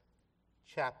 21st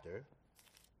chapter.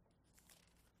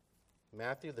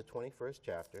 Matthew, the 21st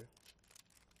chapter.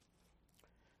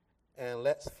 And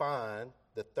let's find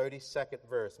the 32nd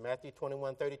verse. Matthew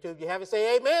 21:32. If you have it,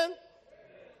 say amen.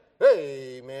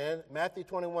 Amen. Matthew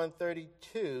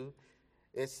 21:32.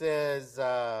 It says,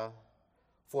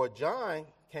 For John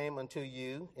came unto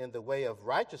you in the way of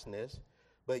righteousness,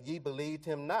 but ye believed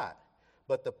him not.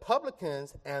 But the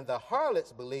publicans and the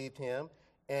harlots believed him,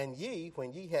 and ye,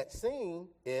 when ye had seen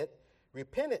it,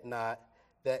 repented not,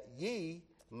 that ye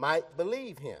might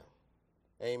believe him.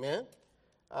 Amen.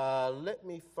 Let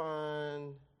me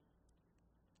find.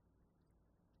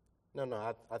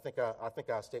 No. I think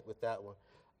I'll stick with that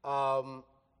one.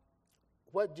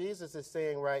 What Jesus is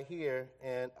saying right here,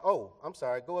 and I'm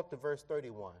sorry. Go up to verse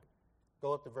 31.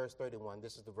 Go up to verse 31.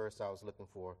 This is the verse I was looking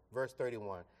for. Verse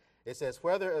 31. It says,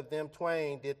 "Whether of them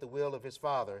twain did the will of his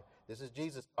father." This is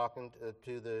Jesus talking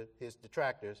to his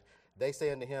detractors. They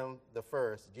say unto him the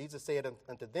first. Jesus said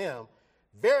unto them,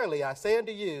 "Verily I say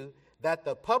unto you, that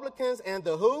the publicans and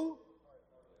the who?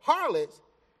 Harlots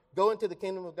go into the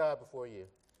kingdom of God before you."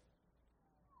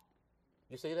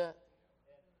 You see that?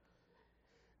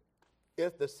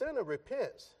 If the sinner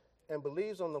repents and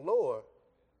believes on the Lord,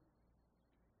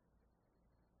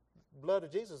 the blood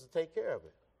of Jesus will take care of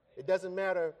it. It doesn't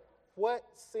matter what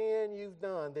sin you've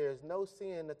done. There is no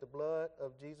sin that the blood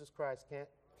of Jesus Christ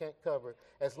can't cover,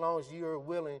 as long as you are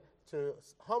willing to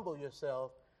humble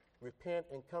yourself, repent,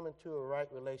 and come into a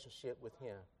right relationship with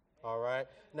him. All right?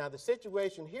 Now, the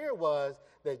situation here was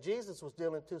that Jesus was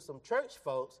dealing to some church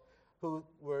folks who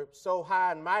were so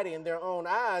high and mighty in their own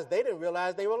eyes, they didn't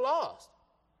realize they were lost.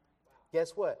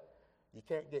 Guess what? You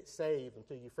can't get saved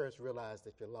until you first realize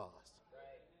that you're lost.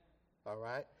 All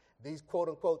right? These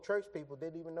quote-unquote church people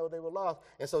didn't even know they were lost.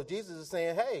 And so Jesus is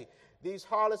saying, hey, these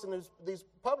harlots and these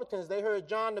publicans, they heard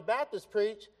John the Baptist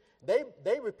preach.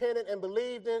 They repented and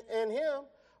believed in him,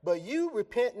 but you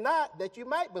repent not that you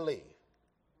might believe.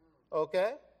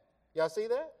 Okay? Y'all see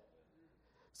that?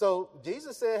 So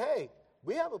Jesus said, hey,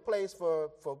 we have a place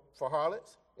for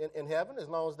harlots in heaven as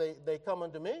long as they come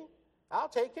unto me. I'll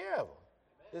take care of them.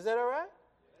 Is that all right?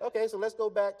 Okay, so let's go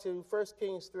back to 1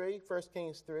 Kings 3. 1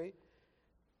 Kings 3.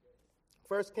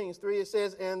 1 Kings 3, it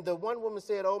says, and the one woman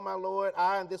said, O my Lord,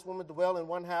 I and this woman dwell in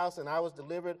one house, and I was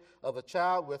delivered of a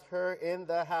child with her in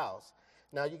the house.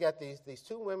 Now you got these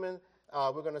two women.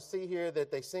 We're going to see here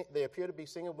that they appear to be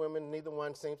single women. Neither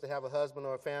one seems to have a husband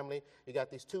or a family. You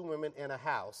got these two women in a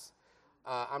house.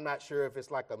 I'm not sure if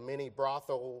it's like a mini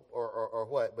brothel or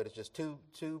what, but it's just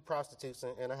two prostitutes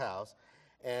in a house.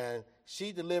 And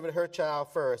she delivered her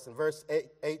child first. And verse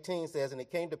 18 says, and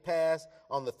it came to pass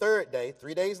on the third day,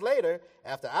 3 days later,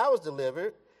 after I was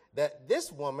delivered, that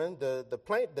this woman, the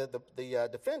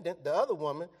defendant, the other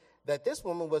woman, that this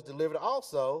woman was delivered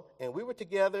also, and we were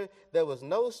together. There was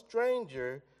no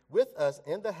stranger with us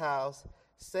in the house,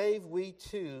 save we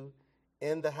two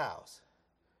in the house.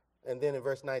 And then in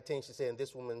verse 19, she said, and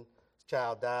this woman's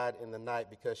child died in the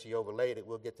night because she overlaid it.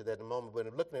 We'll get to that in a moment.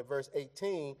 But looking at verse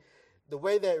 18, the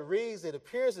way that reads, it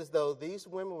appears as though these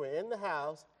women were in the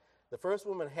house. The first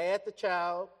woman had the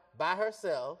child by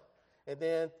herself. And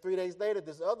then 3 days later,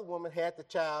 this other woman had the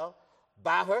child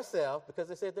by herself because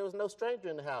they said there was no stranger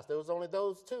in the house. There was only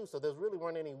those two, so there really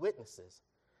weren't any witnesses.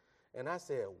 And I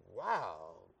said,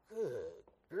 wow, good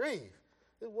grief.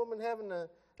 This woman having a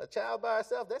child by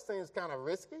herself, that seems kind of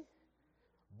risky.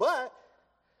 But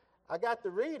I got to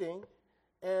reading,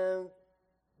 and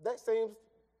that seems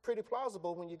pretty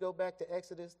plausible when you go back to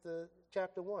Exodus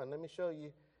chapter 1. Let me show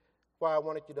you why I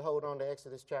wanted you to hold on to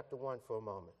Exodus chapter 1 for a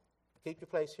moment. Keep your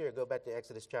place here. Go back to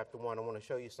Exodus chapter 1. I want to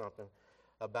show you something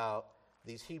about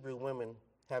these Hebrew women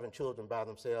having children by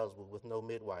themselves with no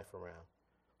midwife around.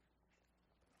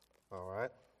 All right?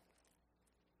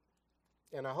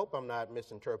 And I hope I'm not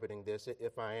misinterpreting this.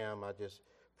 If I am, I just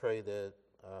pray that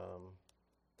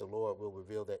the Lord will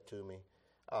reveal that to me.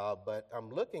 But I'm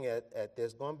looking at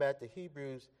this, going back to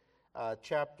Hebrews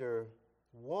chapter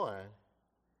 1,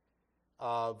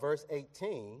 verse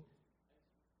 18.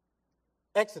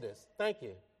 Exodus, thank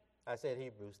you. I said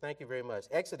Hebrews. Thank you very much.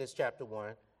 Exodus chapter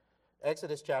 1.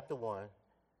 Exodus chapter 1.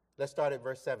 Let's start at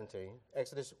verse 17.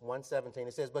 Exodus 1:17.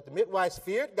 It says, but the midwives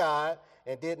feared God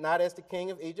and did not as the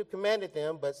king of Egypt commanded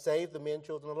them, but saved the men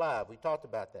children alive. We talked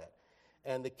about that.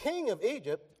 And the king of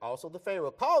Egypt, also the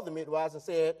Pharaoh, called the midwives and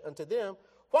said unto them,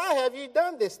 why have ye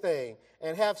done this thing,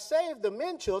 and have saved the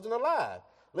men children alive?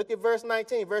 Look at verse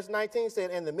 19. Verse 19 said,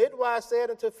 and the midwives said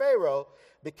unto Pharaoh,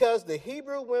 because the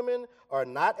Hebrew women are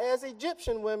not as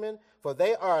Egyptian women, for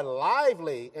they are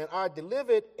lively and are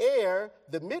delivered ere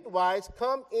the midwives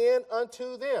come in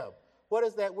unto them. What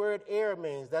does that word ere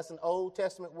mean? That's an Old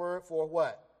Testament word for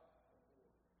what?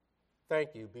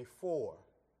 Thank you, before.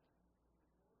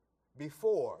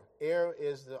 Before. Ere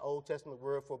is the Old Testament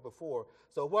word for before.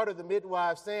 So what are the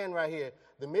midwives saying right here?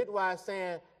 The midwives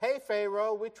saying, hey,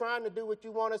 Pharaoh, we're trying to do what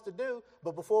you want us to do,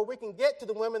 but before we can get to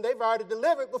the women, they've already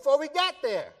delivered before we got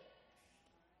there.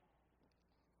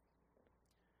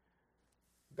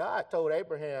 God told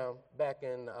Abraham back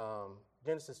in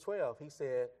Genesis 12, he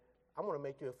said, I'm going to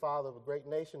make you a father of a great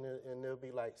nation, and they'll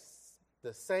be like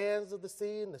the sands of the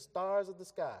sea and the stars of the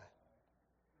sky.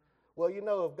 Well, you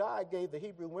know, if God gave the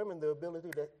Hebrew women the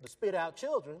ability to spit out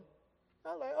children,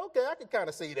 I'm like, okay, I can kind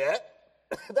of see that.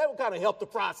 That would kind of help the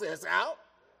process out.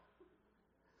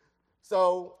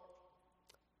 So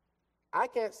I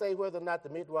can't say whether or not the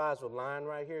midwives were lying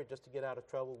right here just to get out of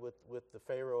trouble with the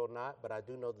Pharaoh or not, but I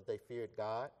do know that they feared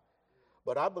God.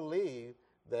 But I believe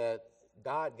that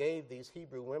God gave these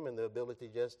Hebrew women the ability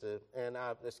just to, and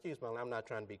excuse me, I'm not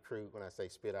trying to be crude when I say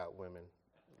spit out women.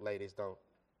 Ladies, don't.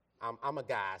 I'm a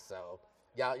guy, so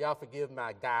y'all forgive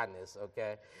my guyness,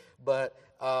 okay? But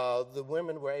the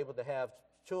women were able to have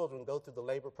children, go through the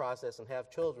labor process and have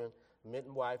children. The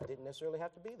midwife didn't necessarily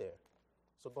have to be there.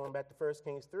 So going back to 1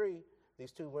 Kings 3,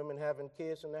 these two women having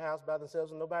kids in the house by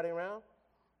themselves and nobody around,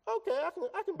 okay,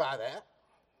 I can buy that.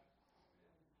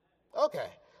 Okay,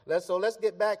 let's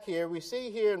get back here. We see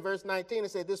here in verse 19,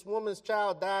 it said this woman's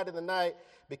child died in the night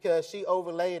because she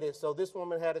overlaid it. So this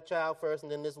woman had a child first,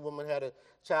 and then this woman had a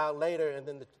child later, and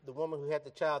then the woman who had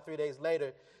the child 3 days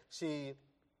later, she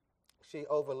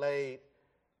overlaid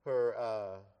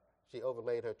her She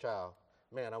overlaid her child.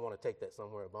 Man, I want to take that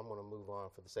somewhere, but I'm going to move on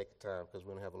for the sake of time because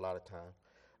we don't have a lot of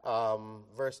time.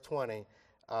 Verse 20,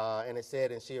 and it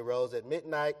said, and she arose at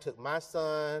midnight, took my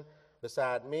son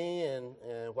beside me, and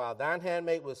while thine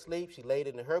handmaid was asleep, she laid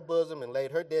it in her bosom and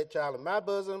laid her dead child in my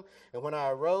bosom. And when I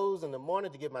arose in the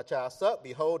morning to give my child suck,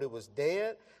 behold, it was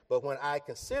dead. But when I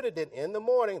considered it in the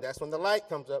morning, that's when the light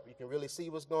comes up, you can really see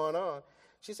what's going on.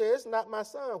 She said, it's not my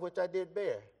son, which I did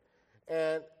bear.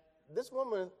 And this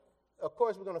woman, of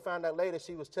course, we're going to find out later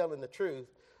she was telling the truth.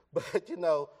 But, you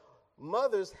know,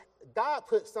 mothers, God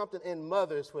put something in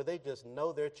mothers where they just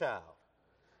know their child.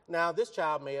 Now, this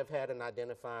child may have had an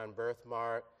identifying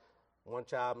birthmark. One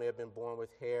child may have been born with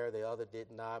hair. The other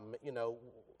did not. You know,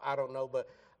 I don't know. But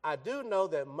I do know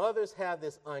that mothers have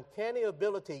this uncanny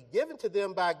ability given to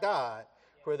them by God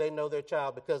where they know their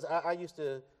child. Because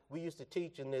we used to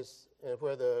teach in this,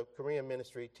 where the Korean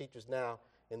ministry teaches now,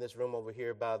 in this room over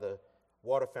here by the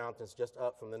water fountains just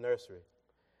up from the nursery.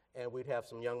 And we'd have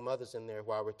some young mothers in there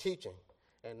while we're teaching.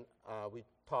 And we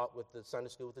taught with the Sunday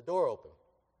school with the door open,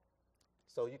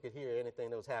 so you could hear anything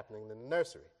that was happening in the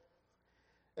nursery.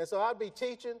 And so I'd be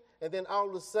teaching, and then all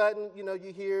of a sudden, you know,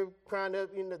 you hear crying up,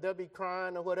 you know, they'll be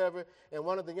crying or whatever, and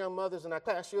one of the young mothers in our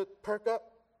class, she'll perk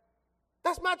up.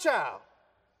 That's my child.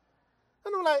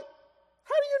 And I'm like,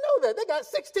 how do you know that? They got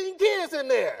 16 kids in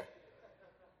there.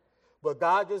 But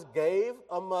God just gave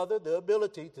a mother the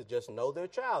ability to just know their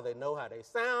child. They know how they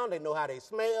sound. They know how they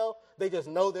smell. They just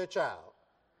know their child.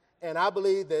 And I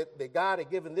believe that God had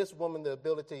given this woman the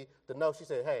ability to know. She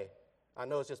said, hey, I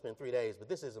know it's just been 3 days, but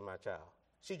this isn't my child.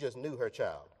 She just knew her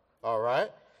child. All right?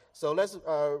 So let's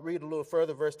read a little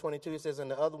further. Verse 22, it says, and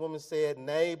the other woman said,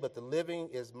 nay, but the living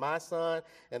is my son,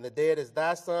 and the dead is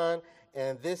thy son.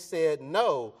 And this said,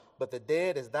 no, but the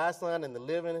dead is thy son, and the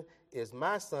living is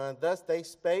my son. Thus they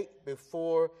spake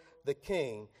before the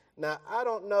king. Now, I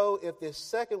don't know if this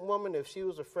second woman, if she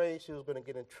was afraid she was going to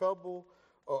get in trouble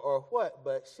or what,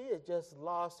 but she had just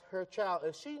lost her child,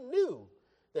 and she knew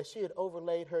that she had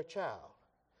overlaid her child.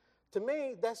 To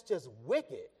me, that's just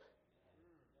wicked.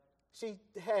 She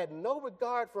had no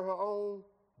regard for her own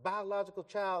biological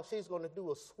child. She's going to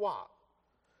do a swap.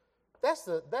 That's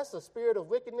a spirit of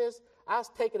wickedness. I'll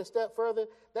take it a step further.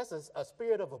 That's a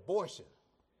spirit of abortion.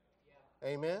 Yeah.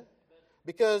 Amen?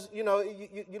 Because, you know,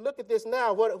 you look at this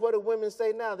now. What do women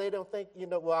say now? They don't think, you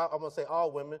know, well, I'm going to say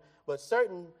all women, but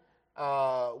certain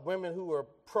women who are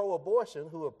pro-abortion,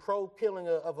 who are pro-killing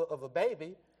of a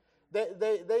baby,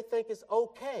 they think it's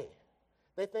okay.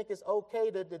 They think it's okay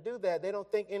to do that. They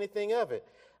don't think anything of it.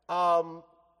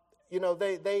 You know,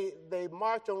 they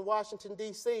march on Washington,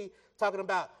 D.C., talking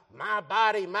about my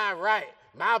body, my right.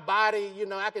 My body, you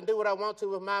know, I can do what I want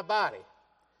to with my body.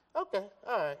 Okay,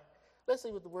 all right. Let's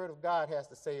see what the Word of God has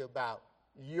to say about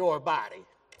your body.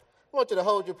 I want you to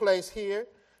hold your place here,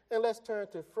 and let's turn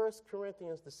to 1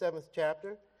 Corinthians, the 7th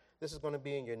chapter. This is going to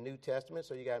be in your New Testament,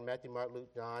 so you got Matthew, Mark,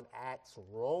 Luke, John, Acts,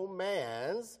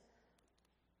 Romans.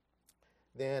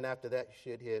 Then after that, you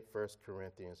should hit 1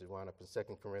 Corinthians. You wind up in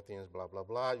 2 Corinthians, blah, blah,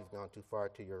 blah. You've gone too far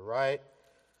to your right.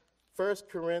 1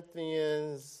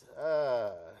 Corinthians,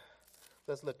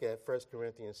 let's look at 1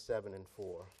 Corinthians 7 and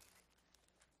 4.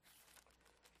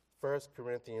 1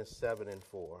 Corinthians 7 and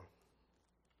 4.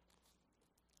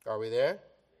 Are we there?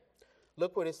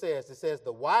 Look what it says. It says,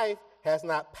 the wife has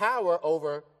not power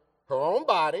over her own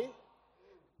body,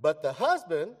 but the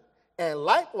husband, and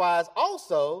likewise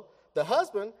also the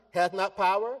husband has not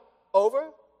power over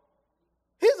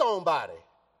his own body,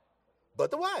 but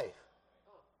the wife.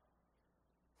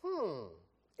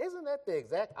 Isn't that the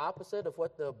exact opposite of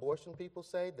what the abortion people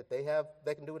say, that they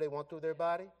can do what they want to with their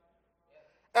body?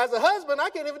 As a husband, I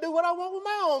can't even do what I want with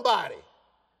my own body.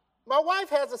 My wife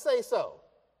has to say so.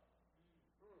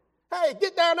 Hey,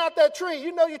 get down out that tree.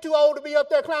 You know you're too old to be up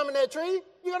there climbing that tree.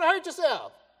 You're going to hurt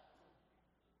yourself.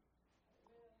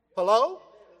 Hello?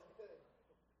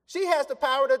 She has the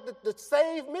power to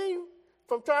save me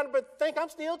from trying to think I'm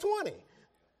still 20.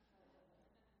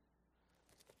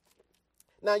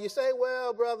 Now you say,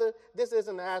 well, brother, this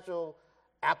isn't an actual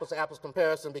apples-to-apples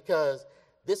comparison because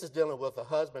this is dealing with a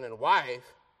husband and wife,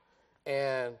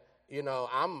 and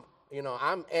I'm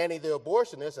Annie the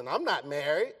abortionist, and I'm not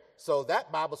married, so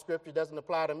that Bible scripture doesn't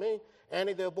apply to me.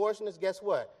 Annie the abortionist, guess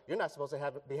what? You're not supposed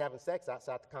to be having sex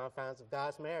outside the confines of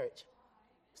God's marriage.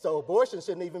 So abortion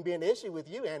shouldn't even be an issue with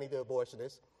you, Annie the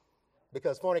abortionist,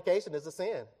 because fornication is a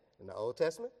sin. In the Old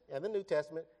Testament and the New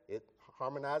Testament, it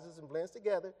harmonizes and blends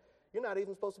together. You're not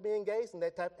even supposed to be engaged in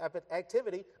that type of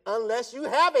activity unless you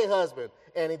have a husband,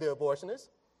 Annie the abortionist.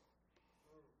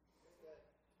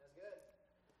 That's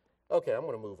good. Okay, I'm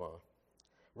going to move on.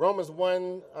 Romans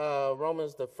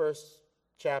the first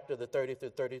chapter, the 30th through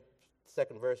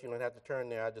 32nd verse. You don't have to turn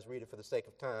there. I'll just read it for the sake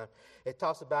of time. It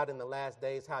talks about in the last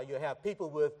days how you have people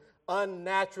with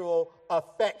unnatural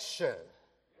affection.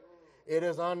 It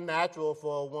is unnatural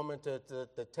for a woman to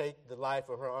take the life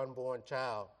of her unborn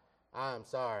child. I'm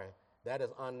sorry. That is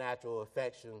unnatural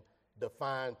affection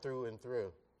defined through and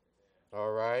through.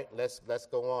 All right, let's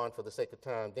go on for the sake of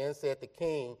time. Then said the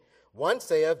king, one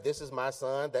saith, this is my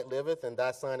son that liveth, and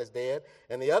thy son is dead.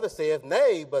 And the other saith,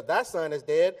 nay, but thy son is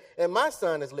dead, and my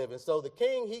son is living. So the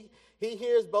king, he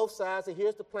hears both sides. He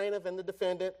hears the plaintiff and the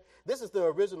defendant. This is the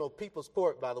original People's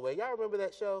Court, by the way. Y'all remember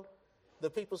that show, The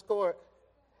People's Court?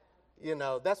 You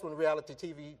know, that's when reality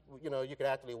TV, you know, you could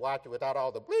actually watch it without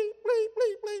all the bleep, bleep,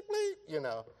 bleep, bleep, bleep, you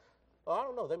know. Oh, I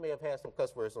don't know. They may have had some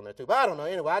cuss words on there, too. But I don't know.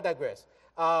 Anyway, I digress.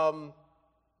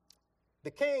 The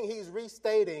king, he's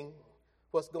restating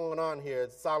what's going on here.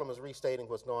 Solomon's restating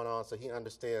what's going on so he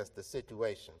understands the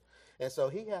situation. And so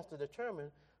he has to determine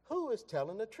who is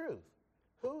telling the truth.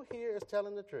 Who here is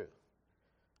telling the truth?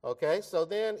 Okay, so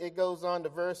then it goes on to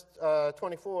verse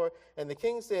 24. And the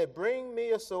king said, bring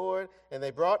me a sword. And they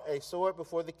brought a sword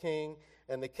before the king.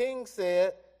 And the king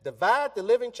said, divide the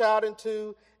living child in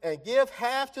two, and give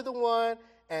half to the one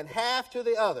and half to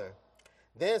the other.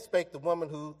 Then spake the woman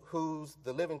whose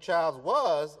the living child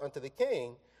was unto the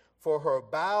king, for her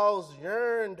bowels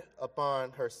yearned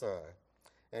upon her son.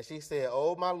 And she said,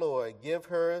 O my Lord, give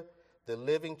her the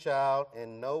living child,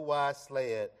 and no wise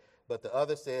slay it. But the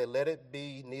other said, let it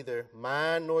be neither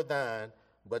mine nor thine,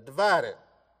 but divided.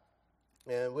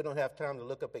 And we don't have time to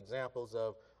look up examples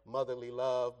of motherly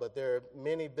love, but there are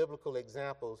many biblical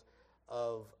examples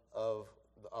of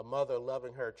a mother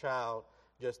loving her child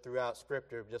just throughout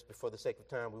Scripture. Just for the sake of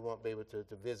time, we won't be able to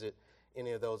visit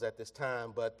any of those at this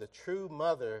time. But the true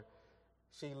mother,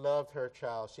 she loved her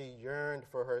child. She yearned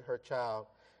for her child.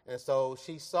 And so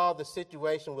she saw the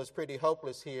situation was pretty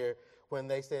hopeless here when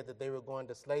they said that they were going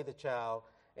to slay the child.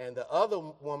 And the other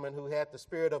woman who had the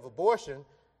spirit of abortion,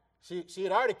 she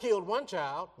had already killed one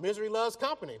child. Misery loves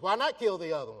company. Why not kill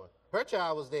the other one? Her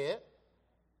child was dead.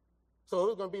 So it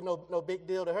was going to be no big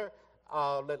deal to her.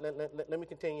 Let me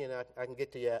continue, and I can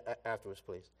get to you afterwards,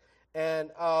 please. And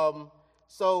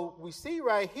so we see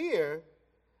right here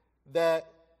that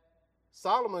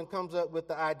Solomon comes up with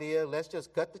the idea, let's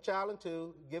just cut the child in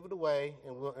two, give it away,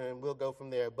 and we'll go from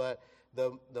there. But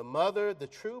the mother, the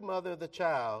true mother of the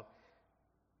child,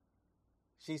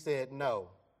 she said no.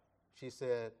 She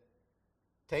said,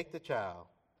 take the child,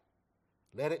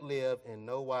 let it live, and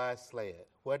no wise slay it.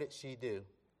 What did she do?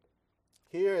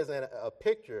 Here is a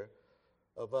picture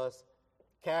of us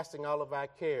casting all of our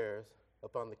cares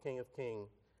upon the King of Kings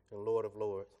and Lord of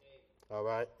Lords. All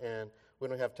right? And we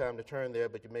don't have time to turn there,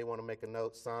 but you may want to make a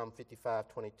note. Psalm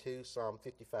 55:22, Psalm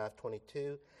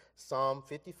 55:22, Psalm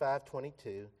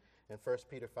 55:22, and 1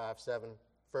 Peter 5:7,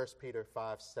 1 Peter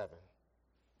 5:7,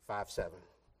 5:7,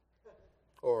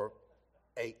 or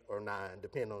 8 or 9,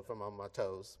 depending on if I'm on my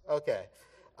toes. Okay.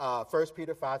 1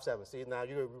 Peter 5:7. See, now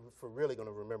you're really going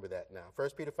to remember that now. 1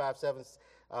 Peter 5:7,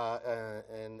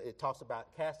 and it talks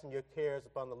about casting your cares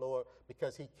upon the Lord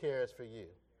because he cares for you.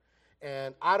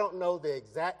 And I don't know the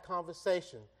exact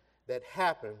conversation that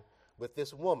happened with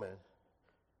this woman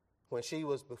when she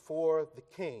was before the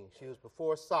king. She was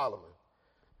before Solomon.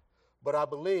 But I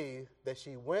believe that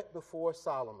she went before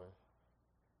Solomon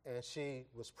and she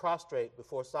was prostrate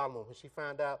before Solomon when she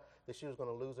found out that she was going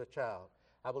to lose her child.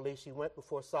 I believe she went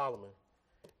before Solomon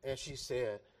and she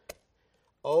said,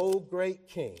 O great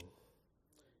king,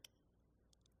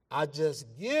 I just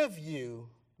give you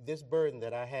this burden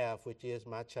that I have, which is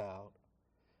my child.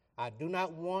 I do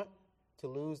not want to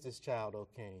lose this child, O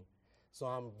king. So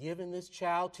I'm giving this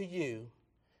child to you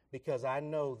because I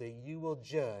know that you will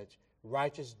judge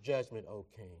righteous judgment, O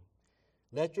king.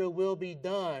 Let your will be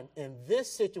done in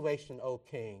this situation, O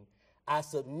king. I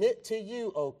submit to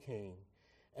you, O king,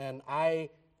 and I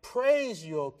praise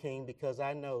you, O king, because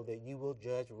I know that you will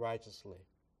judge righteously.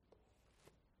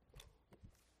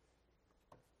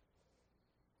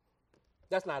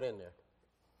 That's not in there.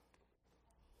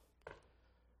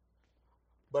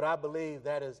 But I believe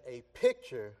that is a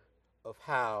picture of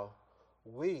how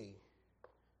we,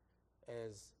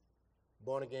 as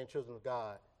born-again children of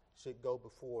God, should go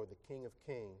before the King of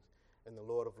Kings and the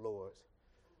Lord of Lords.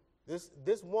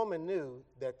 This woman knew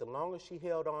that the longer she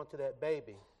held on to that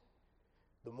baby,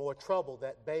 the more trouble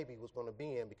that baby was going to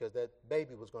be in because that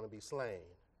baby was going to be slain.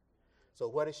 So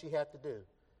what did she have to do?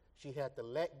 She had to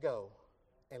let go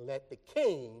and let the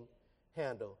king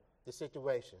handle the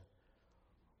situation.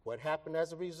 What happened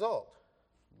as a result?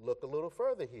 Look a little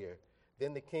further here.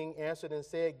 Then the king answered and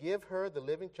said, give her the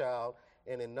living child,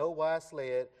 and in no wise slay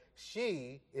it.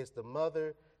 She is the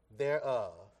mother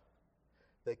thereof.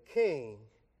 The king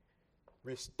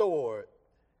restored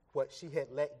what she had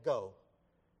let go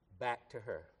back to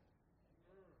her.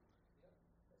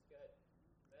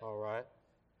 All right.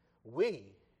 We,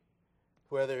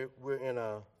 whether we're in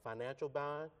a financial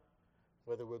bind,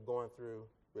 whether we're going through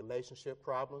relationship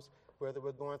problems, whether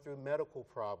we're going through medical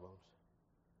problems,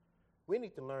 we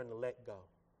need to learn to let go,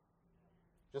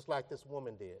 just like this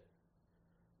woman did,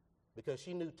 because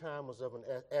she knew time was of an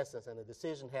essence and a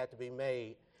decision had to be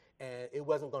made, and it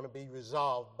wasn't going to be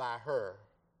resolved by her.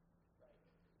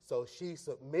 So she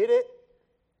submitted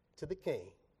to the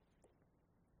king.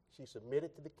 She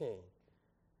submitted to the king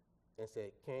and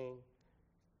said, King,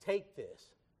 take this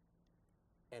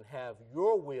and have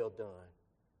your will done.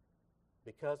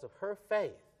 Because of her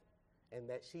faith and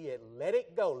that she had let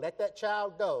it go, let that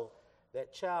child go,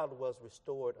 that child was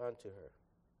restored unto her.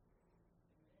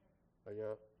 Are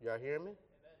y'all hearing me? Amen.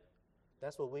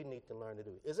 That's what we need to learn to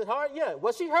do. Is it hard? Yeah.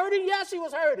 Was she hurting? Yeah, she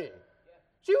was hurting. Yeah.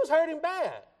 She was hurting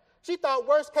bad. She thought,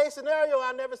 worst case scenario,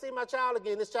 I'll never see my child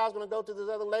again. This child's going to go to this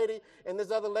other lady, and this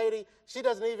other lady, she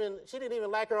didn't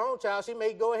even like her own child. She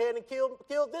may go ahead and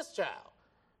kill this child.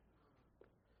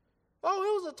 Oh,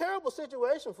 it was a terrible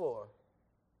situation for her.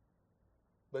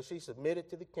 But she submitted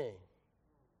to the king.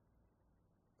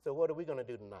 So what are we going to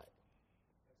do tonight?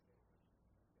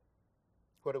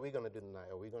 What are we going to do tonight?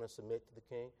 Are we going to submit to the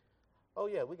king? Oh,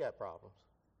 yeah, we got problems.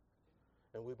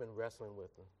 And we've been wrestling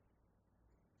with them.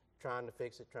 Trying to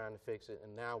fix it.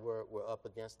 And now we're up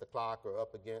against the clock or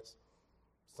up against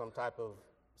some type of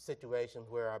situation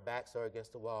where our backs are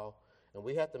against the wall. And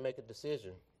we have to make a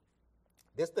decision.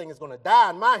 This thing is going to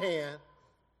die in my hand.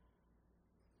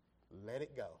 Let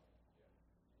it go.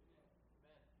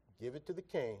 Give it to the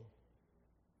king.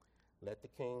 Let the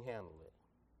king handle it.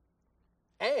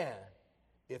 And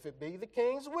if it be the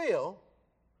king's will,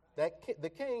 the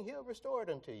king, he'll restore it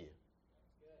unto you.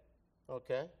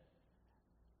 Okay?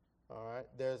 All right.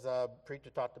 There's a preacher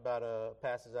talked about a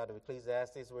passage out of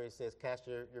Ecclesiastes where he says, cast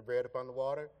your bread upon the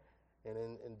water, and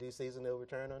in due season it'll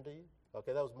return unto you.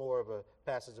 Okay, that was more of a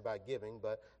passage about giving,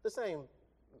 but the same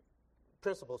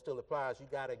principle still applies. You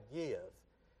got to give.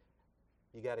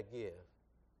 You got to give.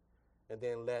 And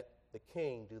then let the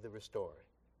king do the restoring.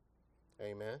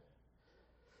 Amen.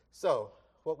 So,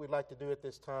 what we'd like to do at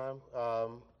this time,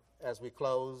 as we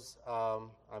close,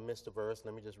 I missed a verse.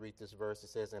 Let me just read this verse. It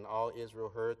says, and all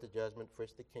Israel heard the judgment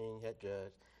which the king had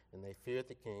judged, and they feared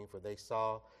the king, for they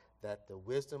saw that the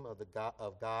wisdom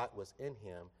of God was in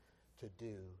him to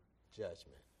do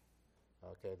judgment.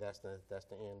 Okay, that's the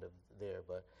end of there.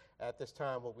 But at this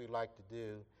time, what we'd like to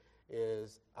do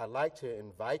is I'd like to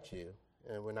invite you,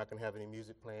 and we're not going to have any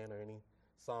music playing or any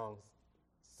songs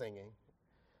singing,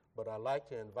 but I'd like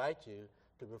to invite you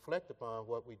to reflect upon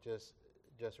what we just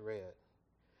read.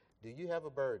 Do you have a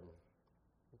burden?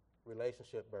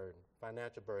 Relationship burden,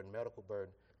 financial burden, medical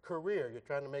burden, career. You're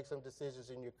trying to make some decisions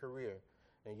in your career,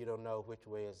 and you don't know which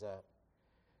way is up.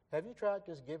 Have you tried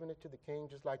just giving it to the king,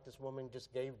 just like this woman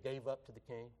just gave up to the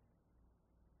king?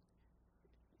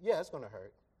 Yeah, it's going to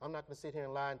hurt. I'm not going to sit here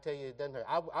and lie and tell you it doesn't hurt.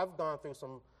 I've gone through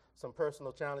some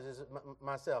personal challenges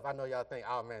myself. I know y'all think,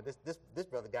 oh man, this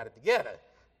brother got it together.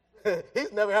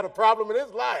 He's never had a problem in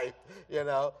his life, you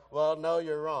know. Well, no,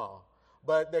 you're wrong.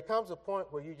 But there comes a point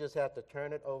where you just have to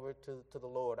turn it over to the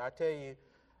Lord. I tell you,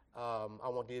 I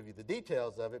won't give you the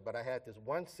details of it, but I had this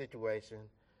one situation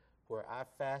where I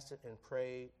fasted and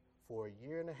prayed for a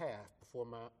year and a half before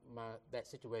that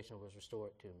situation was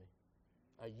restored to me.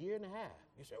 A year and a half.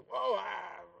 You say, whoa,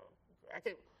 I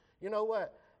can't. You know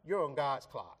what? You're on God's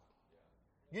clock.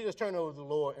 You just turn it over to the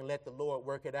Lord and let the Lord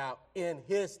work it out in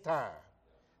his time.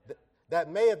 That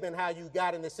may have been how you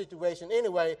got in this situation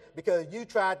anyway, because you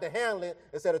tried to handle it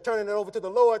instead of turning it over to the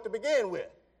Lord to begin with.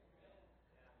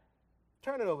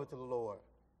 Turn it over to the Lord,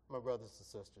 my brothers and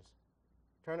sisters.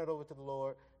 Turn it over to the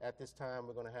Lord. At this time,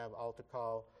 we're going to have altar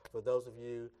call for those of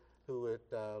you who would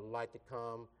like to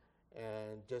come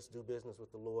and just do business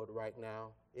with the Lord right now.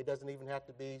 It doesn't even have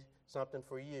to be something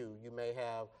for you. You may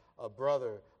have a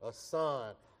brother, a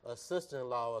son, a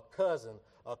sister-in-law, a cousin,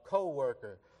 a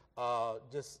co-worker,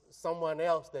 just someone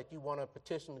else that you want to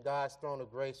petition God's throne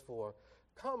of grace for.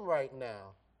 Come right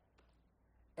now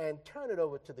and turn it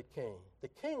over to the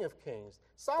King of Kings.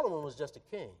 Solomon was just a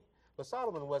king, but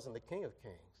Solomon wasn't the King of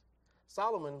Kings.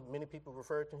 Solomon, many people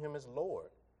refer to him as Lord,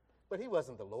 but he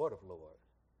wasn't the Lord of Lords.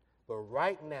 But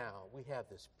right now, we have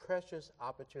this precious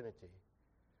opportunity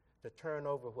to turn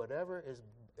over whatever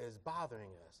is bothering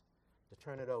us, to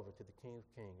turn it over to the King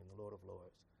of Kings and the Lord of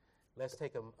Lords. Let's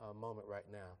take a moment right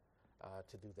now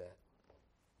to do that.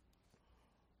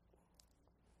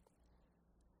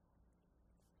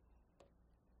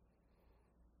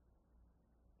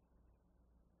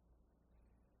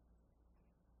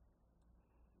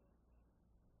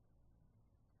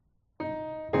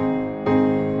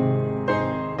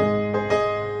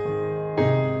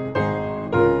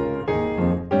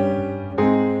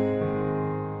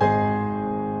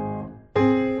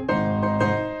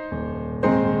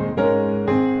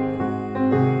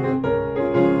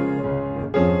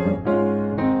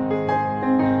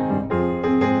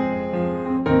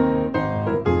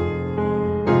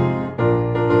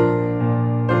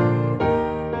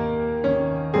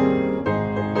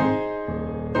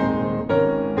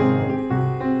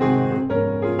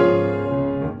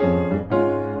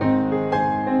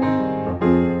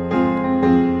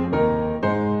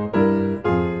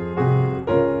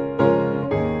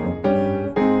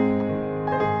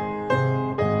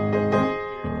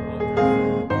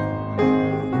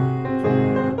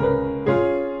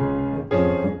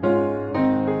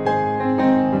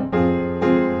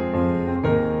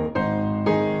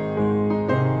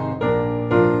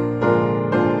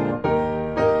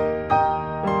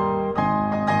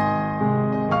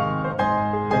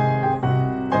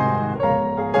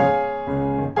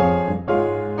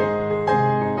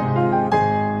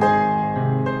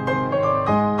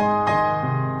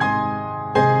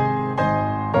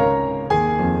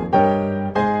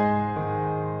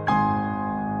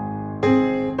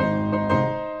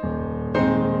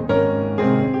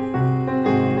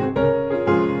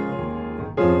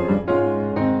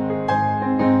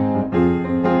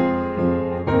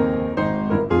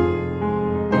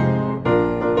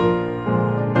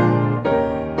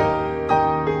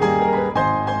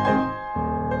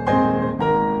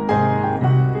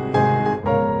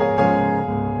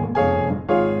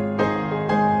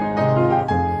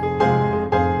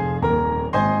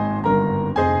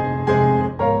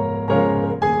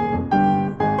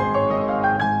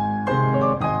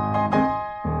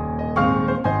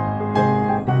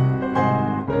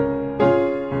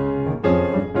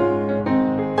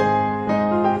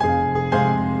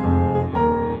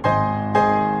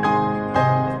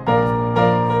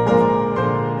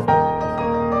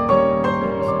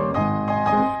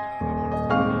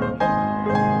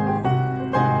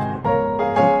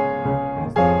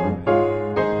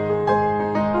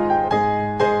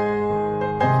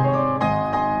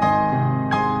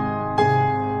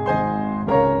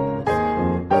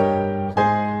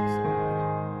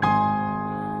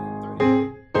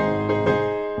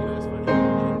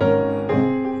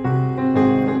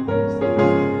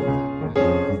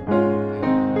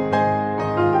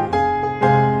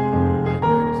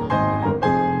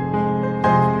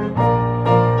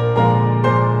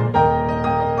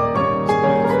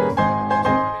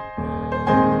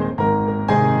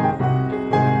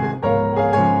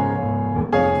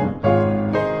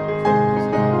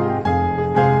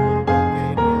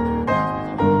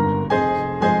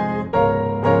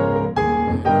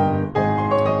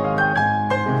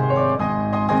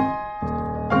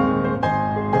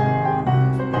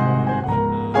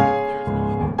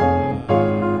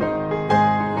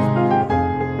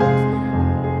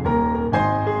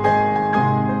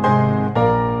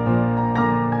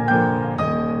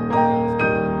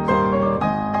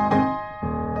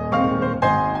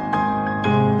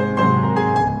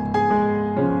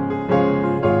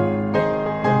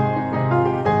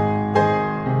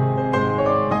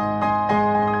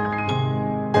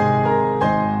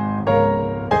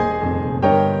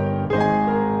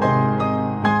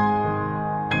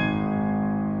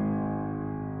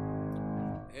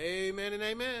 Amen and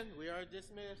amen. We are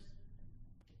dismissed.